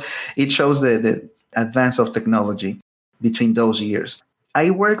 It shows the advance of technology between those years.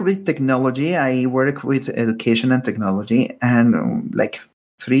 I work with technology. I work with education and technology. And like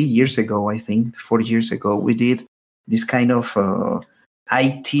 3 years ago, I think, 4 years ago, we did this kind of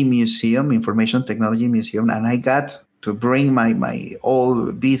IT museum, information technology museum. And I got to bring my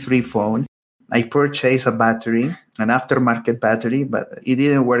old V3 phone. I purchased a battery, an aftermarket battery, but it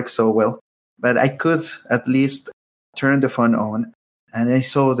didn't work so well. But I could at least turn the phone on, and I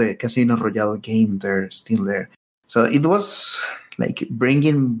saw the Casino Royale game there, still there. So it was like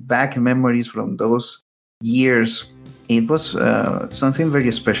bringing back memories from those years. It was something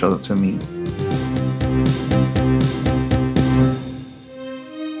very special to me.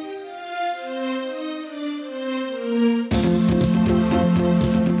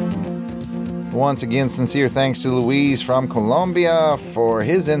 Once again, sincere thanks to Luis from Colombia for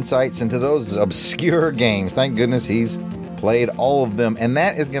his insights into those obscure games. Thank goodness he's played all of them. And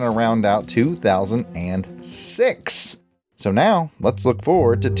that is going to round out 2006. So now, let's look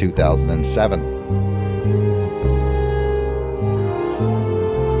forward to 2007.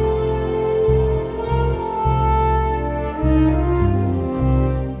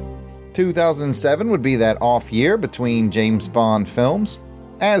 2007 would be that off year between James Bond films.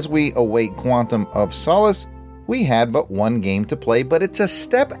 As we await Quantum of Solace, we had but one game to play, but it's a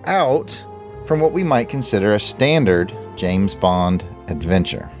step out from what we might consider a standard James Bond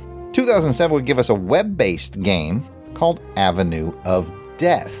adventure. 2007 would give us a web-based game called Avenue of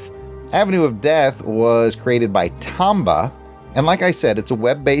Death. Avenue of Death was created by Tamba, and like I said, it's a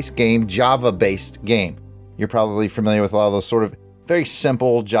web-based game, Java-based game. You're probably familiar with a lot of those sort of very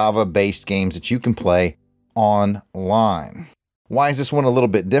simple Java-based games that you can play online. Why is this one a little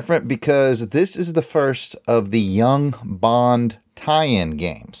bit different? Because this is the first of the Young Bond tie-in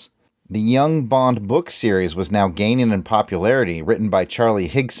games. The Young Bond book series was now gaining in popularity, written by Charlie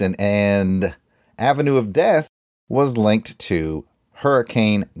Higson, and Avenue of Death was linked to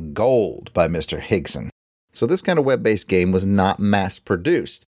Hurricane Gold by Mr. Higson. So this kind of web-based game was not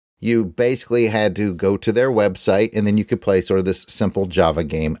mass-produced. You basically had to go to their website, and then you could play sort of this simple Java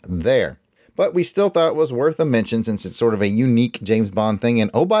game there. But we still thought it was worth a mention since it's sort of a unique James Bond thing. And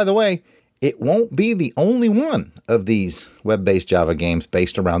oh, by the way, it won't be the only one of these web-based Java games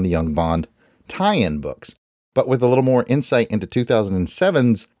based around the Young Bond tie-in books. But with a little more insight into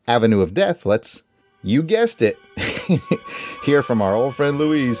 2007's Avenue of Death, let's, you guessed it, hear from our old friend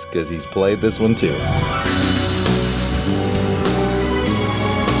Luis, because he's played this one too.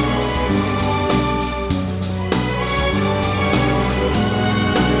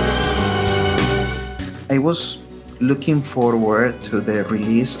 I was looking forward to the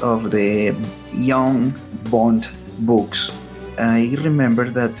release of the Young Bond books. I remember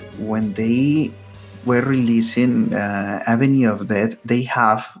that when they were releasing Avenue of Death, they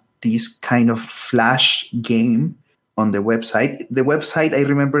have this kind of flash game on the website. The website, I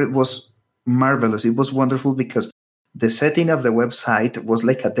remember, it was marvelous. It was wonderful because the setting of the website was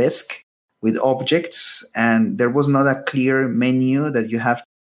like a desk with objects, and there was not a clear menu that you have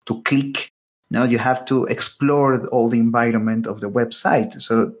to click. Now you have to explore all the environment of the website.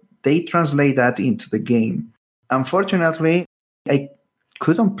 So they translate that into the game. Unfortunately, I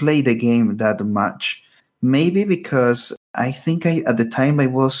couldn't play the game that much. Maybe because I think at the time I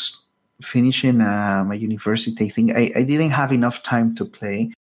was finishing my university, I think I didn't have enough time to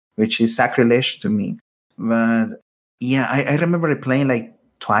play, which is sacrilege to me. But yeah, I remember playing like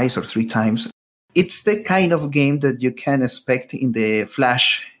twice or three times. It's the kind of game that you can expect in the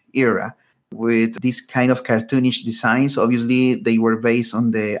Flash era, with this kind of cartoonish designs. Obviously, they were based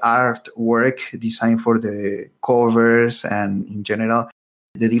on the artwork designed for the covers, and in general,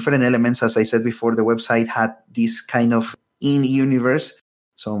 the different elements, as I said before, the website had this kind of in-universe.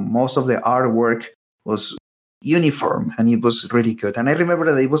 So most of the artwork was uniform, and it was really good. And I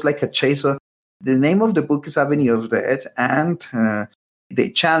remember that it was like a chase. The name of the book is Avenue of Death, and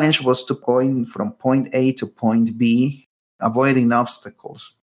the challenge was to go from point A to point B, avoiding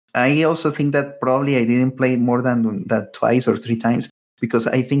obstacles. I also think that probably I didn't play more than that twice or three times, because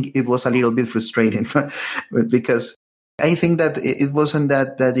I think it was a little bit frustrating because I think that it wasn't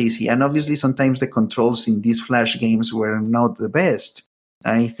that easy. And obviously sometimes the controls in these Flash games were not the best.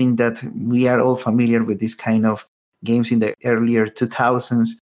 I think that we are all familiar with this kind of games in the earlier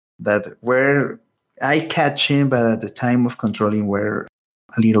 2000s that were eye-catching, but at the time of controlling were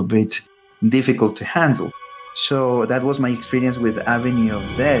a little bit difficult to handle. So that was my experience with Avenue of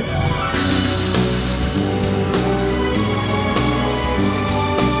Death.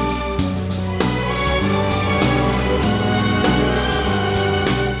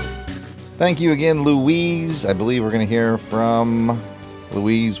 Thank you again, Louise. I believe we're going to hear from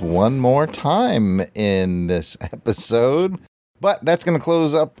Louise one more time in this episode. But that's going to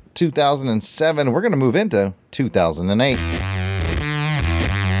close up 2007. We're going to move into 2008.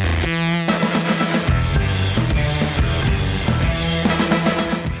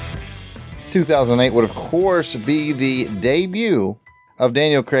 2008 would, of course, be the debut of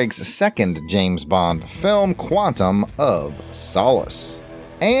Daniel Craig's second James Bond film, Quantum of Solace.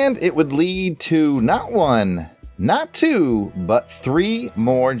 And it would lead to not one, not two, but three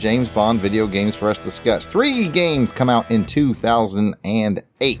more James Bond video games for us to discuss. 3 games come out in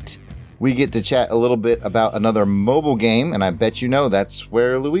 2008. We get to chat a little bit about another mobile game, and I bet you know that's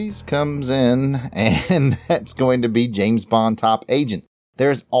where Louise comes in, and that's going to be James Bond Top Agent.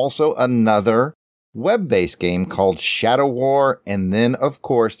 There's also another web-based game called Shadow War, and then, of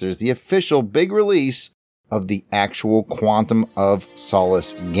course, there's the official big release of the actual Quantum of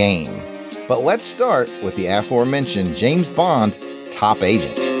Solace game. But let's start with the aforementioned James Bond Top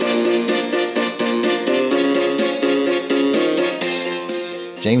Agent.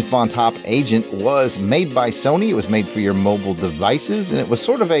 James Bond Top Agent was made by Sony. It was made for your mobile devices, and it was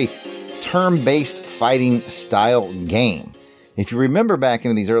sort of a turn-based fighting style game. If you remember back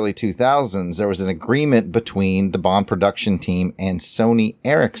in these early 2000s, there was an agreement between the Bond production team and Sony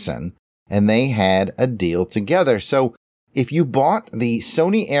Ericsson, and they had a deal together. So if you bought the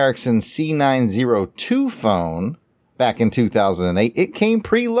Sony Ericsson C902 phone back in 2008, it came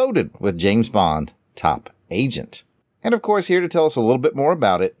preloaded with James Bond Top Agent. And of course, here to tell us a little bit more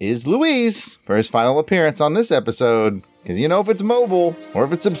about it is Louise for his final appearance on this episode. Because you know, if it's mobile or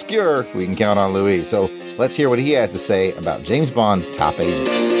if it's obscure, we can count on Louise. So let's hear what he has to say about James Bond Top Agent.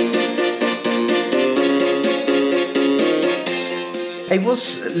 I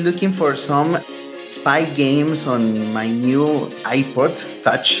was looking for some spy games on my new iPod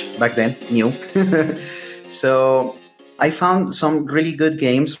Touch, back then, new. So I found some really good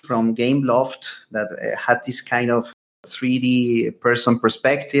games from Gameloft that had this kind of 3D person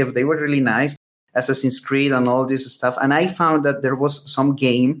perspective. They were really nice. Assassin's Creed and all this stuff. And I found that there was some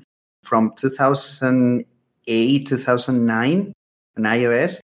game from 2008, 2009 on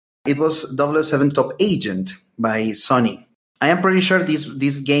iOS. It was 007 Top Agent by Sony. I am pretty sure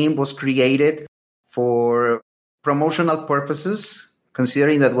this game was created for promotional purposes,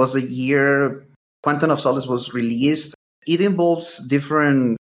 considering that was the year Quantum of Solace was released. It involves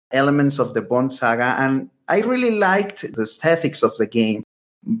different elements of the Bond saga, and I really liked the aesthetics of the game.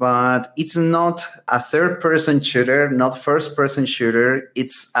 But it's not a third-person shooter, not first-person shooter.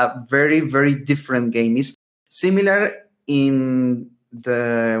 It's a very, very different game. It's similar in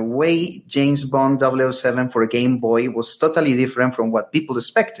the way James Bond 007 for Game Boy was totally different from what people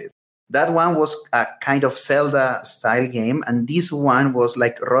expected. That one was a kind of Zelda-style game, and this one was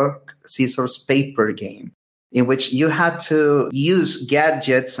like rock, scissors, paper game, in which you had to use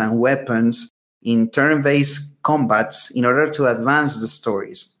gadgets and weapons in turn-based combats in order to advance the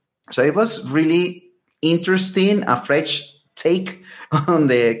stories. So it was really interesting, a fresh take on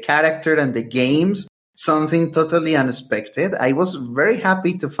the character and the games, something totally unexpected. I was very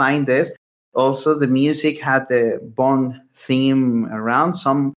happy to find this. Also, the music had the Bond theme around.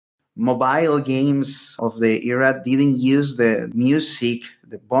 Some mobile games of the era didn't use the music,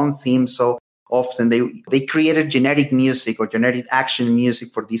 the Bond theme, so often. They created generic music or generic action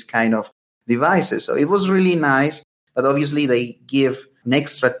music for these kind of devices. So it was really nice, but obviously they give an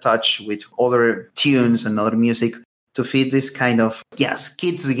extra touch with other tunes and other music to fit this kind of,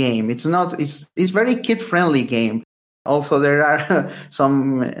 kids game. It's very kid-friendly game. Also, there are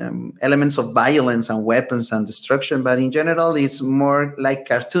some elements of violence and weapons and destruction, but in general, it's more like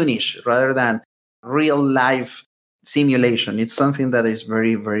cartoonish rather than real-life simulation. It's something that is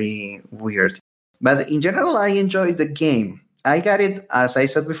very, very weird. But in general, I enjoyed the game. I got it, as I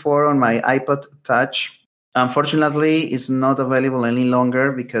said before, on my iPod Touch. Unfortunately, it's not available any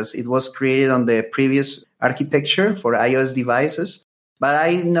longer because it was created on the previous architecture for iOS devices. But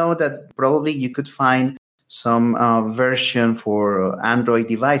I know that probably you could find some version for Android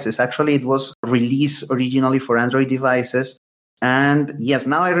devices. Actually, it was released originally for Android devices. And yes,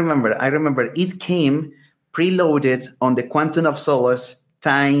 now I remember it came preloaded on the Quantum of Solace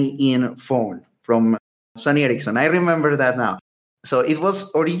tie-in phone from Sony Ericsson. I remember that now. So it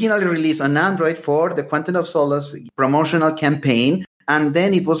was originally released on Android for the Quantum of Solace promotional campaign, and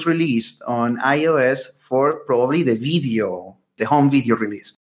then it was released on iOS for probably the home video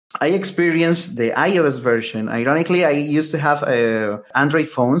release. I experienced the iOS version. Ironically, I used to have Android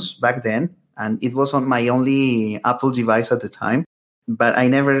phones back then, and it was on my only Apple device at the time, but I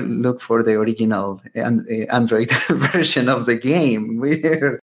never looked for the original Android version of the game.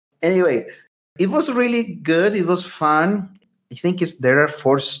 Weird. Anyway, it was really good. It was fun. I think there are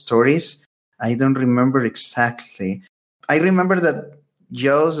 4 stories. I don't remember exactly. I remember that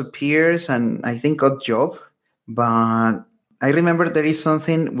Jaws appears and I think got Job, but I remember there is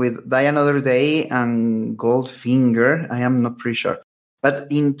something with Die Another Day and Goldfinger. I am not pretty sure.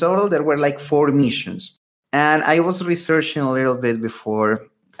 But in total, there were like 4 missions. And I was researching a little bit before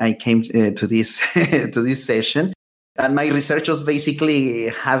I came to this to this session. And my research was basically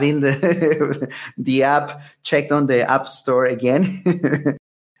having the app checked on the App Store again.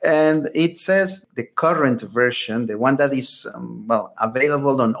 And it says the current version, the one that is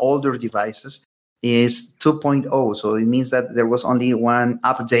available on older devices, is 2.0. So it means that there was only one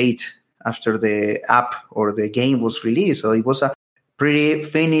update after the app or the game was released. So it was a pretty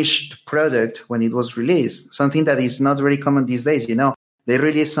finished product when it was released, something that is not very common these days. They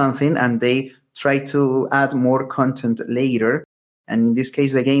release something and they try to add more content later. And in this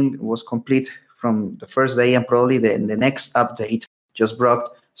case, the game was complete from the first day, and probably the next update just brought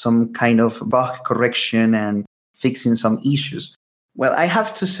some kind of bug correction and fixing some issues. Well, I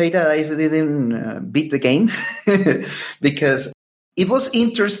have to say that I didn't beat the game because it was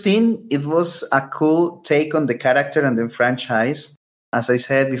interesting. It was a cool take on the character and the franchise. As I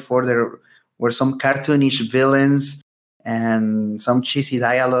said before, there were some cartoonish villains and some cheesy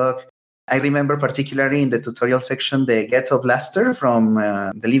dialogue. I remember particularly in the tutorial section, the Ghetto Blaster from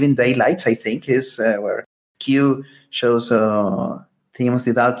The Living Daylights, I think, is where Q shows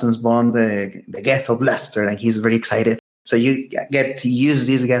Timothy Dalton's Bond the Ghetto Blaster, and he's very excited. So you get to use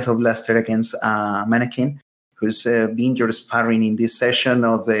this Ghetto Blaster against a mannequin who's being your sparring in this session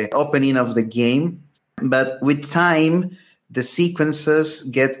of the opening of the game. But with time, the sequences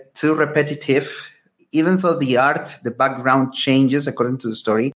get too repetitive. Even though the background changes according to the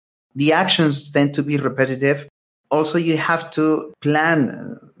story, the actions tend to be repetitive. Also, you have to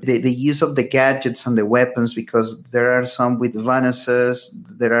plan the use of the gadgets and the weapons, because there are some with vanuses,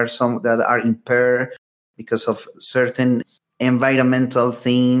 there are some that are impaired because of certain environmental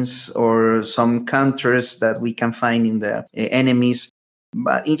things or some counters that we can find in the enemies.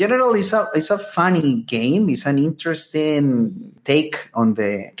 But in general, it's a funny game. It's an interesting take on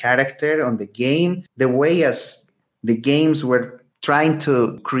the character, on the game. The way as the games were trying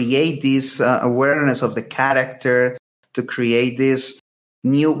to create this awareness of the character, to create this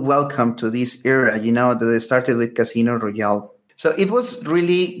new welcome to this era, that they started with Casino Royale. So it was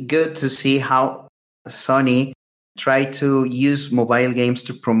really good to see how Sony tried to use mobile games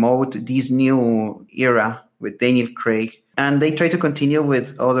to promote this new era with Daniel Craig. And they try to continue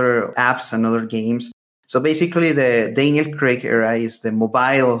with other apps and other games. So basically, the Daniel Craig era is the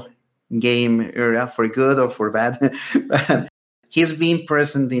mobile game era, for good or for bad. He's been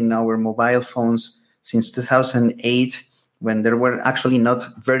present in our mobile phones since 2008, when there were actually not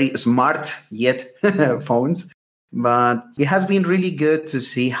very smart yet phones. But it has been really good to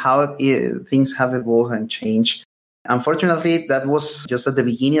see how things have evolved and changed. Unfortunately, that was just at the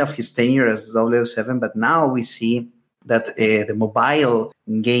beginning of his tenure as 007, but now we see that the mobile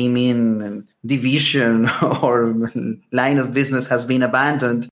gaming division or line of business has been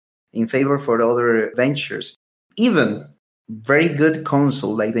abandoned in favor for other ventures. Even very good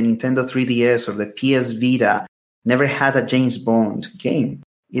console like the Nintendo 3DS or the PS Vita never had a James Bond game.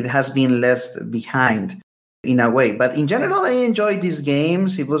 It has been left behind in a way. But in general, I enjoyed these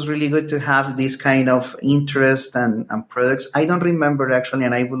games. It was really good to have this kind of interest and products. I don't remember actually,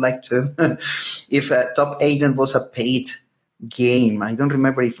 and I would like to, if Top Agent was a paid game. I don't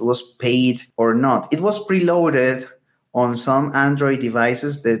remember if it was paid or not. It was preloaded on some Android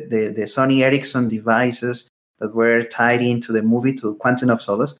devices, the Sony Ericsson devices that were tied into the movie, to Quantum of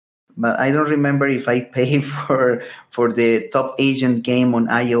Solace. But I don't remember if I paid for the Top Agent game on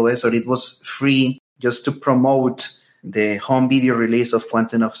iOS or it was free just to promote the home video release of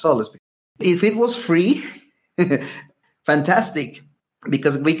Quantum of Solace. If it was free, fantastic,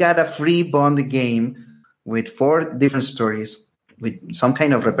 because we got a free Bond game with 4 different stories, with some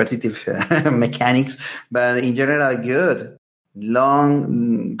kind of repetitive mechanics, but in general, good.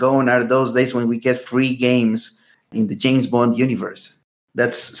 Long gone are those days when we get free games in the James Bond universe.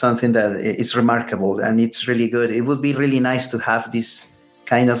 That's something that is remarkable, and it's really good. It would be really nice to have these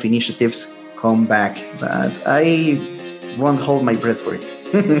kind of initiatives come back, but I won't hold my breath for it.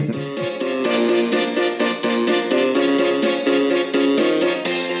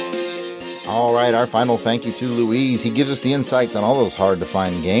 All right, our final thank you to Luis. He gives us the insights on all those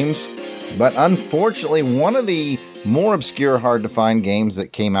hard-to-find games. But unfortunately, one of the more obscure hard-to-find games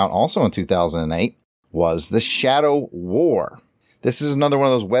that came out also in 2008 was The Shadow War. This is another one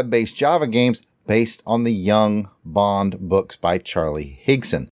of those web-based Java games based on the Young Bond books by Charlie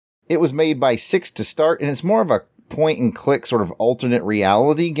Higson. It was made by Six to Start, and it's more of a point-and-click sort of alternate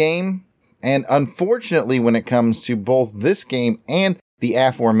reality game. And unfortunately, when it comes to both this game and the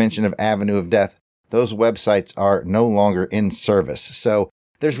aforementioned of Avenue of Death, those websites are no longer in service. So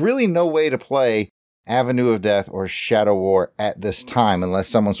there's really no way to play Avenue of Death or Shadow War at this time unless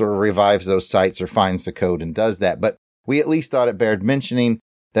someone sort of revives those sites or finds the code and does that. But we at least thought it bared mentioning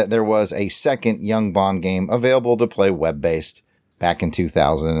that there was a second Young Bond game available to play web-based back in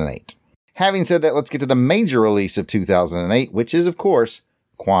 2008. Having said that, let's get to the major release of 2008, which is, of course,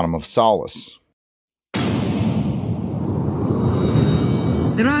 Quantum of Solace.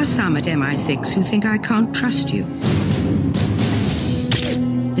 There are some at MI6 who think I can't trust you.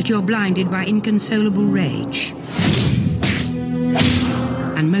 That you're blinded by inconsolable rage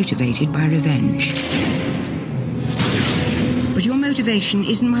and motivated by revenge. But your motivation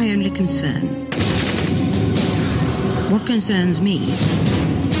isn't my only concern. What concerns me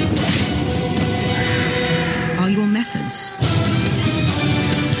are your methods.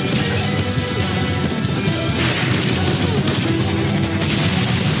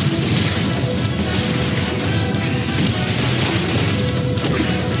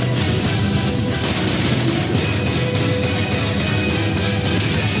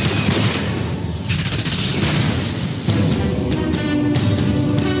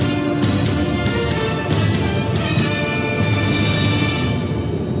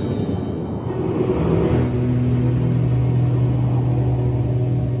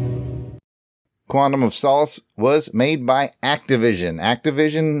 Quantum of Solace was made by Activision.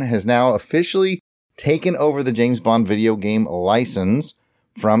 Activision has now officially taken over the James Bond video game license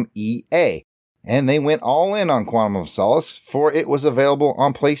from EA. And they went all in on Quantum of Solace, for it was available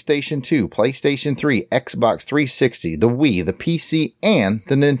on PlayStation 2, PlayStation 3, Xbox 360, the Wii, the PC, and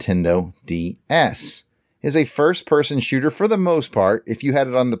the Nintendo DS. It is a first-person shooter for the most part. If you had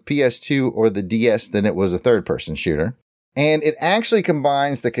it on the PS2 or the DS, then it was a third-person shooter. And it actually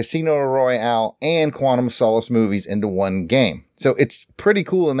combines the Casino Royale and Quantum of Solace movies into one game. So it's pretty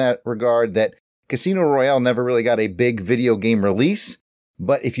cool in that regard that Casino Royale never really got a big video game release.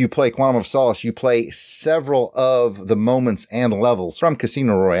 But if you play Quantum of Solace, you play several of the moments and levels from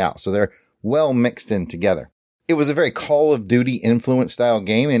Casino Royale. So they're well mixed in together. It was a very Call of Duty influenced style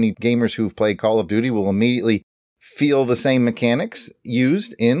game. Any gamers who've played Call of Duty will immediately feel the same mechanics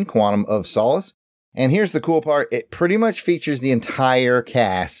used in Quantum of Solace. And here's the cool part. It pretty much features the entire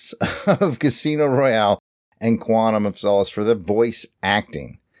cast of Casino Royale and Quantum of Solace for the voice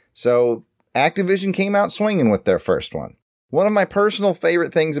acting. So Activision came out swinging with their first one. One of my personal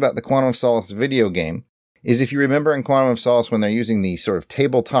favorite things about the Quantum of Solace video game is if you remember in Quantum of Solace when they're using the sort of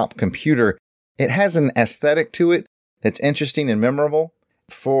tabletop computer, it has an aesthetic to it that's interesting and memorable.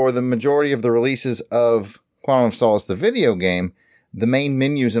 For the majority of the releases of Quantum of Solace, the video game, the main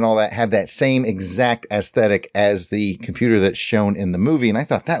menus and all that have that same exact aesthetic as the computer that's shown in the movie. And I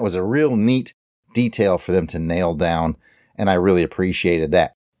thought that was a real neat detail for them to nail down, and I really appreciated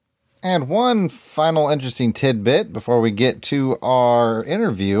that. And one final interesting tidbit before we get to our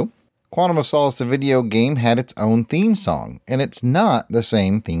interview. Quantum of Solace, the video game, had its own theme song, and it's not the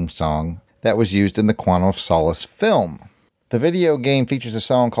same theme song that was used in the Quantum of Solace film. The video game features a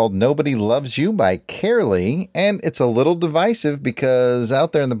song called Nobody Loves You by Carely, and it's a little divisive because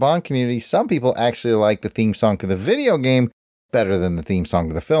out there in the Bond community, some people actually like the theme song to the video game better than the theme song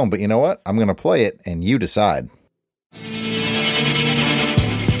to the film. But you know what? I'm going to play it, and you decide.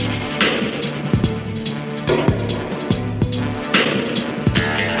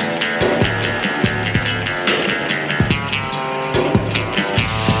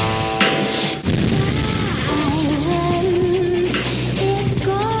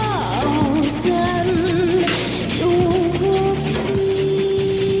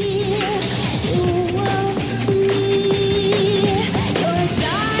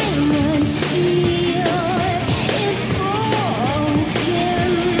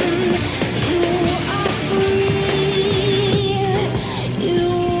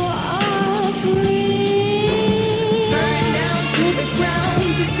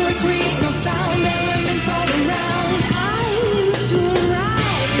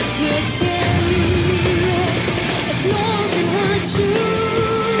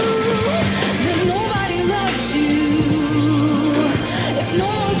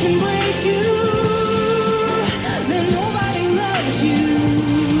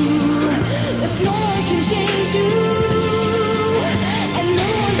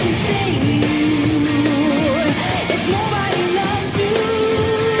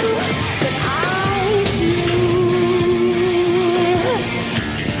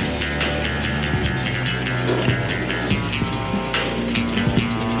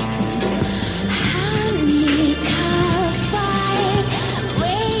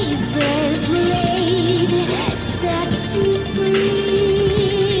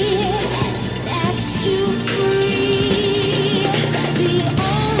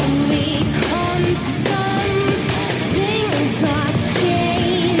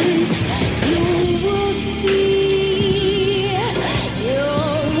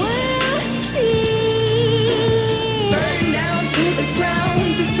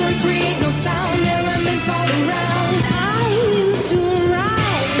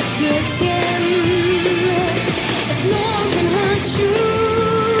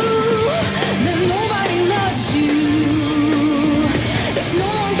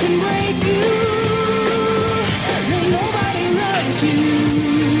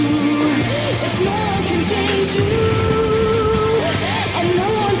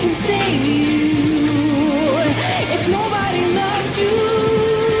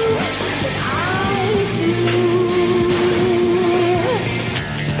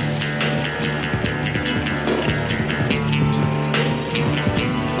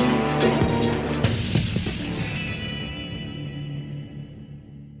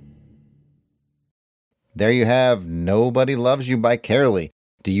 There you have Nobody Loves You by Carely.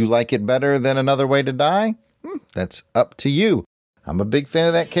 Do you like it better than Another Way to Die? That's up to you. I'm a big fan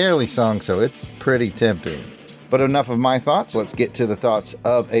of that Carely song, so it's pretty tempting. But enough of my thoughts. Let's get to the thoughts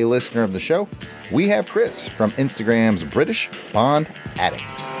of a listener of the show. We have Chris from Instagram's British Bond Addict.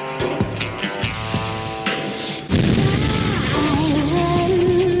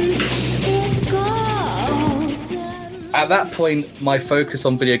 At that point, my focus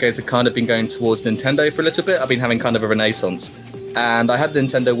on video games had kind of been going towards Nintendo for a little bit. I've been having kind of a renaissance. And I had the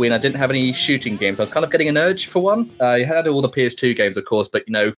Nintendo Wii and I didn't have any shooting games. I was kind of getting an urge for one. You had all the PS2 games, of course, but,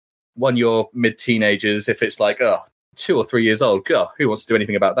 you know, when you're mid-teenagers, if it's like, 2 or 3 years old, who wants to do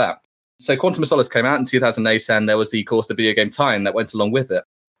anything about that? So Quantum of Solace came out in 2008, and there was the course of video game time that went along with it.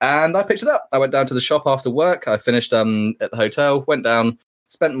 And I picked it up. I went down to the shop after work. I finished at the hotel, went down,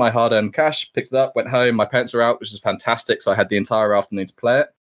 spent my hard-earned cash, picked it up, went home. My parents were out, which was fantastic, so I had the entire afternoon to play it.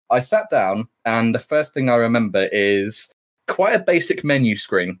 I sat down, and the first thing I remember is quite a basic menu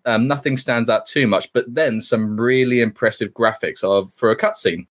screen. Nothing stands out too much, but then some really impressive graphics for a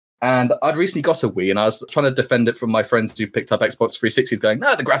cutscene. And I'd recently got a Wii, and I was trying to defend it from my friends who picked up Xbox 360s, going,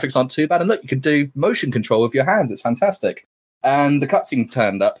 no, the graphics aren't too bad, and look, you can do motion control with your hands. It's fantastic. And the cutscene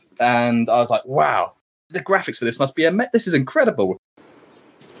turned up, and I was like, wow, the graphics for this must be this is incredible.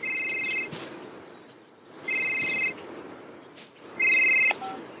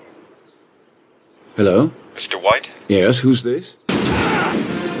 Hello? Mr. White? Yes, who's this?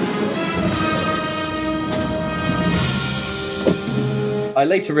 I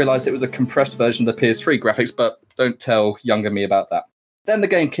later realised it was a compressed version of the PS3 graphics, but don't tell younger me about that. Then the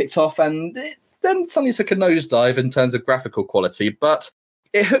game kicked off, and it then suddenly took a nosedive in terms of graphical quality, but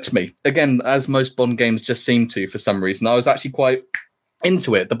it hooked me. Again, as most Bond games just seem to for some reason. I was actually quite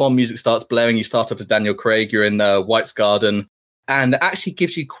into it. The Bond music starts blaring, you start off as Daniel Craig, you're in White's Garden, and it actually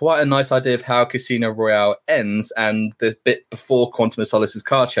gives you quite a nice idea of how Casino Royale ends and the bit before Quantum of Solace's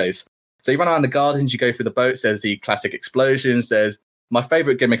car chase. So you run around the gardens, you go through the boats, there's the classic explosions, there's my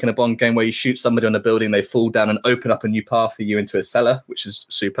favourite gimmick in a Bond game where you shoot somebody on a building, they fall down and open up a new path for you into a cellar, which is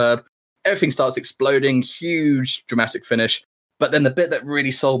superb. Everything starts exploding, huge dramatic finish. But then the bit that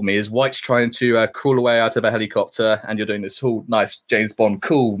really sold me is White's trying to crawl away out of a helicopter, and you're doing this whole nice James Bond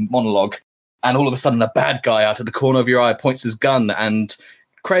cool monologue. And all of a sudden, a bad guy out of the corner of your eye points his gun, and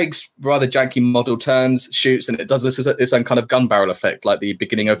Craig's rather janky model turns, shoots, and it does this own kind of gun barrel effect, like the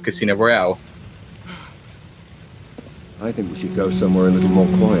beginning of Casino Royale. I think we should go somewhere a little more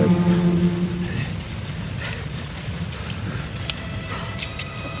quiet.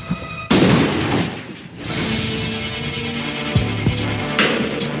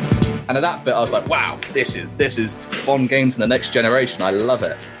 And at that bit, I was like, wow, this is Bond games in the next generation. I love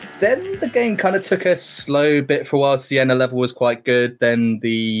it. Then the game kind of took a slow bit for a while. Sienna level was quite good. Then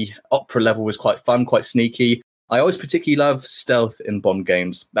the opera level was quite fun, quite sneaky. I always particularly love stealth in Bond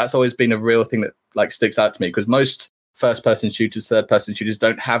games. That's always been a real thing that sticks out to me, because most first-person shooters, third-person shooters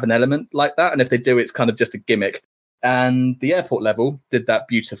don't have an element like that. And if they do, it's kind of just a gimmick. And the airport level did that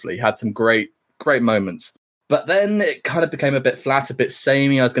beautifully, had some great moments. But then it kind of became a bit flat, a bit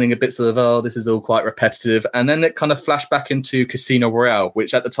samey. I was getting a bit sort of, this is all quite repetitive. And then it kind of flashed back into Casino Royale,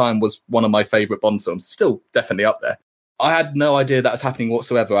 which at the time was one of my favourite Bond films. Still definitely up there. I had no idea that was happening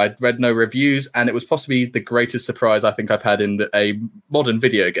whatsoever. I'd read no reviews, and it was possibly the greatest surprise I think I've had in a modern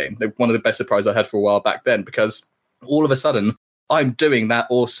video game. One of the best surprises I had for a while back then, because all of a sudden, I'm doing that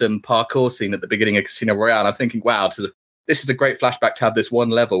awesome parkour scene at the beginning of Casino Royale. And I'm thinking, wow, this is a great flashback to have this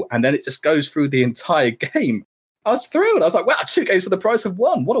one level. And then it just goes through the entire game. I was thrilled. I was like, wow, 2 games for the price of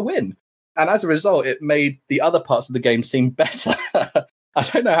 1. What a win. And as a result, it made the other parts of the game seem better. I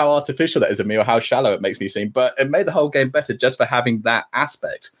don't know how artificial that is of me or how shallow it makes me seem, but it made the whole game better just for having that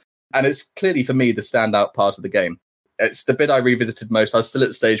aspect. And it's clearly, for me, the standout part of the game. It's the bit I revisited most. I was still at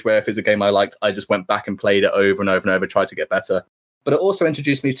the stage where if it's a game I liked, I just went back and played it over and over and over, tried to get better. But it also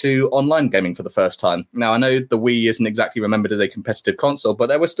introduced me to online gaming for the first time. Now, I know the Wii isn't exactly remembered as a competitive console, but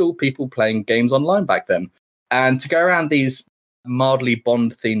there were still people playing games online back then. And to go around these mildly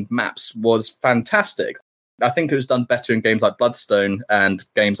Bond-themed maps was fantastic. I think it was done better in games like Bloodstone and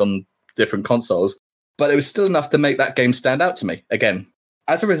games on different consoles, but it was still enough to make that game stand out to me again.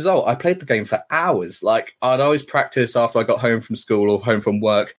 As a result, I played the game for hours. Like, I'd always practice after I got home from school or home from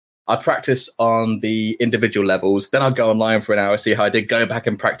work. I'd practice on the individual levels. Then I'd go online for an hour, see how I did, go back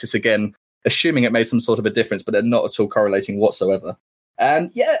and practice again, assuming it made some sort of a difference, but not at all correlating whatsoever.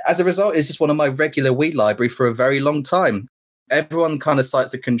 And yeah, as a result, it's just one of my regular Wii library for a very long time. Everyone kind of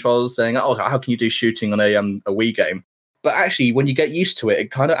cites the controls saying, oh, how can you do shooting on a Wii game? But actually, when you get used to it,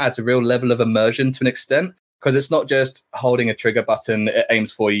 it kind of adds a real level of immersion to an extent. Because it's not just holding a trigger button, it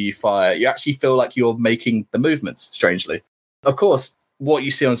aims for you, you fire. You actually feel like you're making the movements, strangely. Of course, what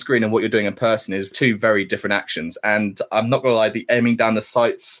you see on screen and what you're doing in person is 2 very different actions. And I'm not going to lie, the aiming down the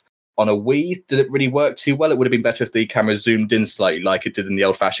sights on a Wii didn't really work too well. It would have been better if the camera zoomed in slightly like it did in the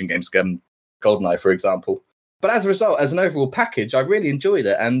old-fashioned games, GoldenEye, for example. But as a result, as an overall package, I really enjoyed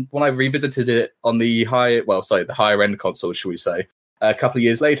it. And when I revisited it on the higher-end console, shall we say, a couple of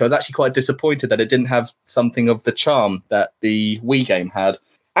years later, I was actually quite disappointed that it didn't have something of the charm that the Wii game had.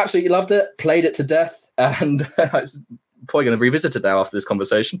 Absolutely loved it, played it to death, and I'm probably going to revisit it now after this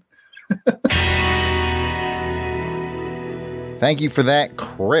conversation. Thank you for that,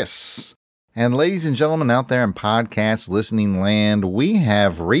 Chris. And ladies and gentlemen out there in podcast listening land, we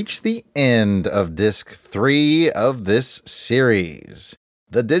have reached the end of Disc 3 of this series.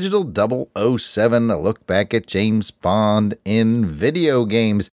 The Digital 007, a look back at James Bond in video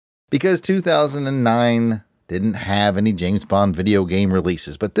games, because 2009 didn't have any James Bond video game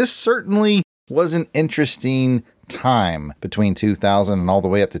releases. But this certainly was an interesting time between 2000 and all the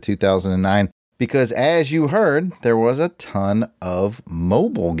way up to 2009, because as you heard, there was a ton of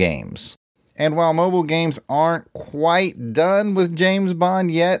mobile games. And while mobile games aren't quite done with James Bond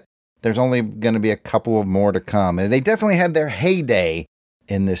yet, there's only going to be a couple of more to come. And they definitely had their heyday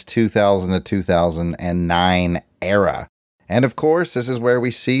in this 2000 to 2009 era. And of course, this is where we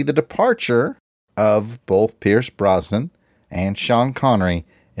see the departure of both Pierce Brosnan and Sean Connery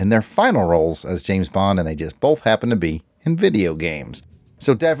in their final roles as James Bond, and they just both happen to be in video games.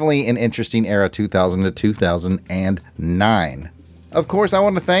 So definitely an interesting era, 2000 to 2009. Of course, I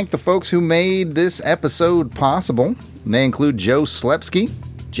want to thank the folks who made this episode possible. They include Joe Slepsky,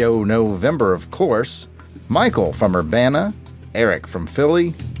 Joe November, of course, Michael from Urbana, Eric from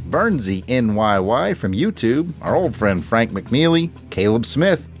Philly, Burnsy NYY from YouTube, our old friend Frank McNeely, Caleb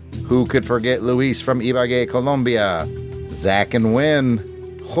Smith, who could forget Luis from Ibagué, Colombia, Zach and Wynn,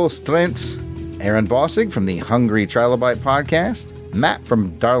 Host Trent, Aaron Bossig from the Hungry Trilobite podcast, Matt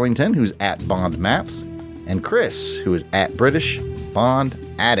from Darlington, who's at Bond Maps, and Chris, who is at British Bond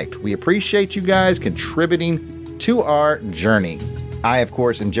Addict. We appreciate you guys contributing to our journey. I, of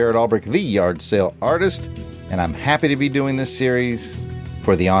course, am Jared Albrecht, the Yard Sale Artist, and I'm happy to be doing this series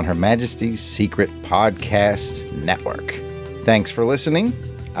for the On Her Majesty's Secret Podcast Network. Thanks for listening.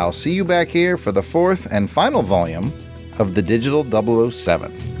 I'll see you back here for the fourth and final volume of the Digital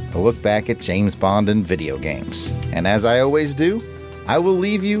 007, a look back at James Bond and video games. And as I always do, I will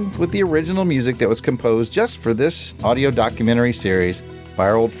leave you with the original music that was composed just for this audio documentary series by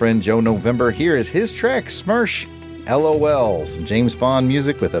our old friend Joe November. Here is his track, Smersh, LOL, some James Bond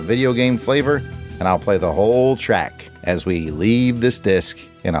music with a video game flavor, and I'll play the whole track as we leave this disc,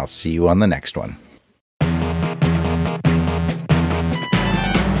 and I'll see you on the next one.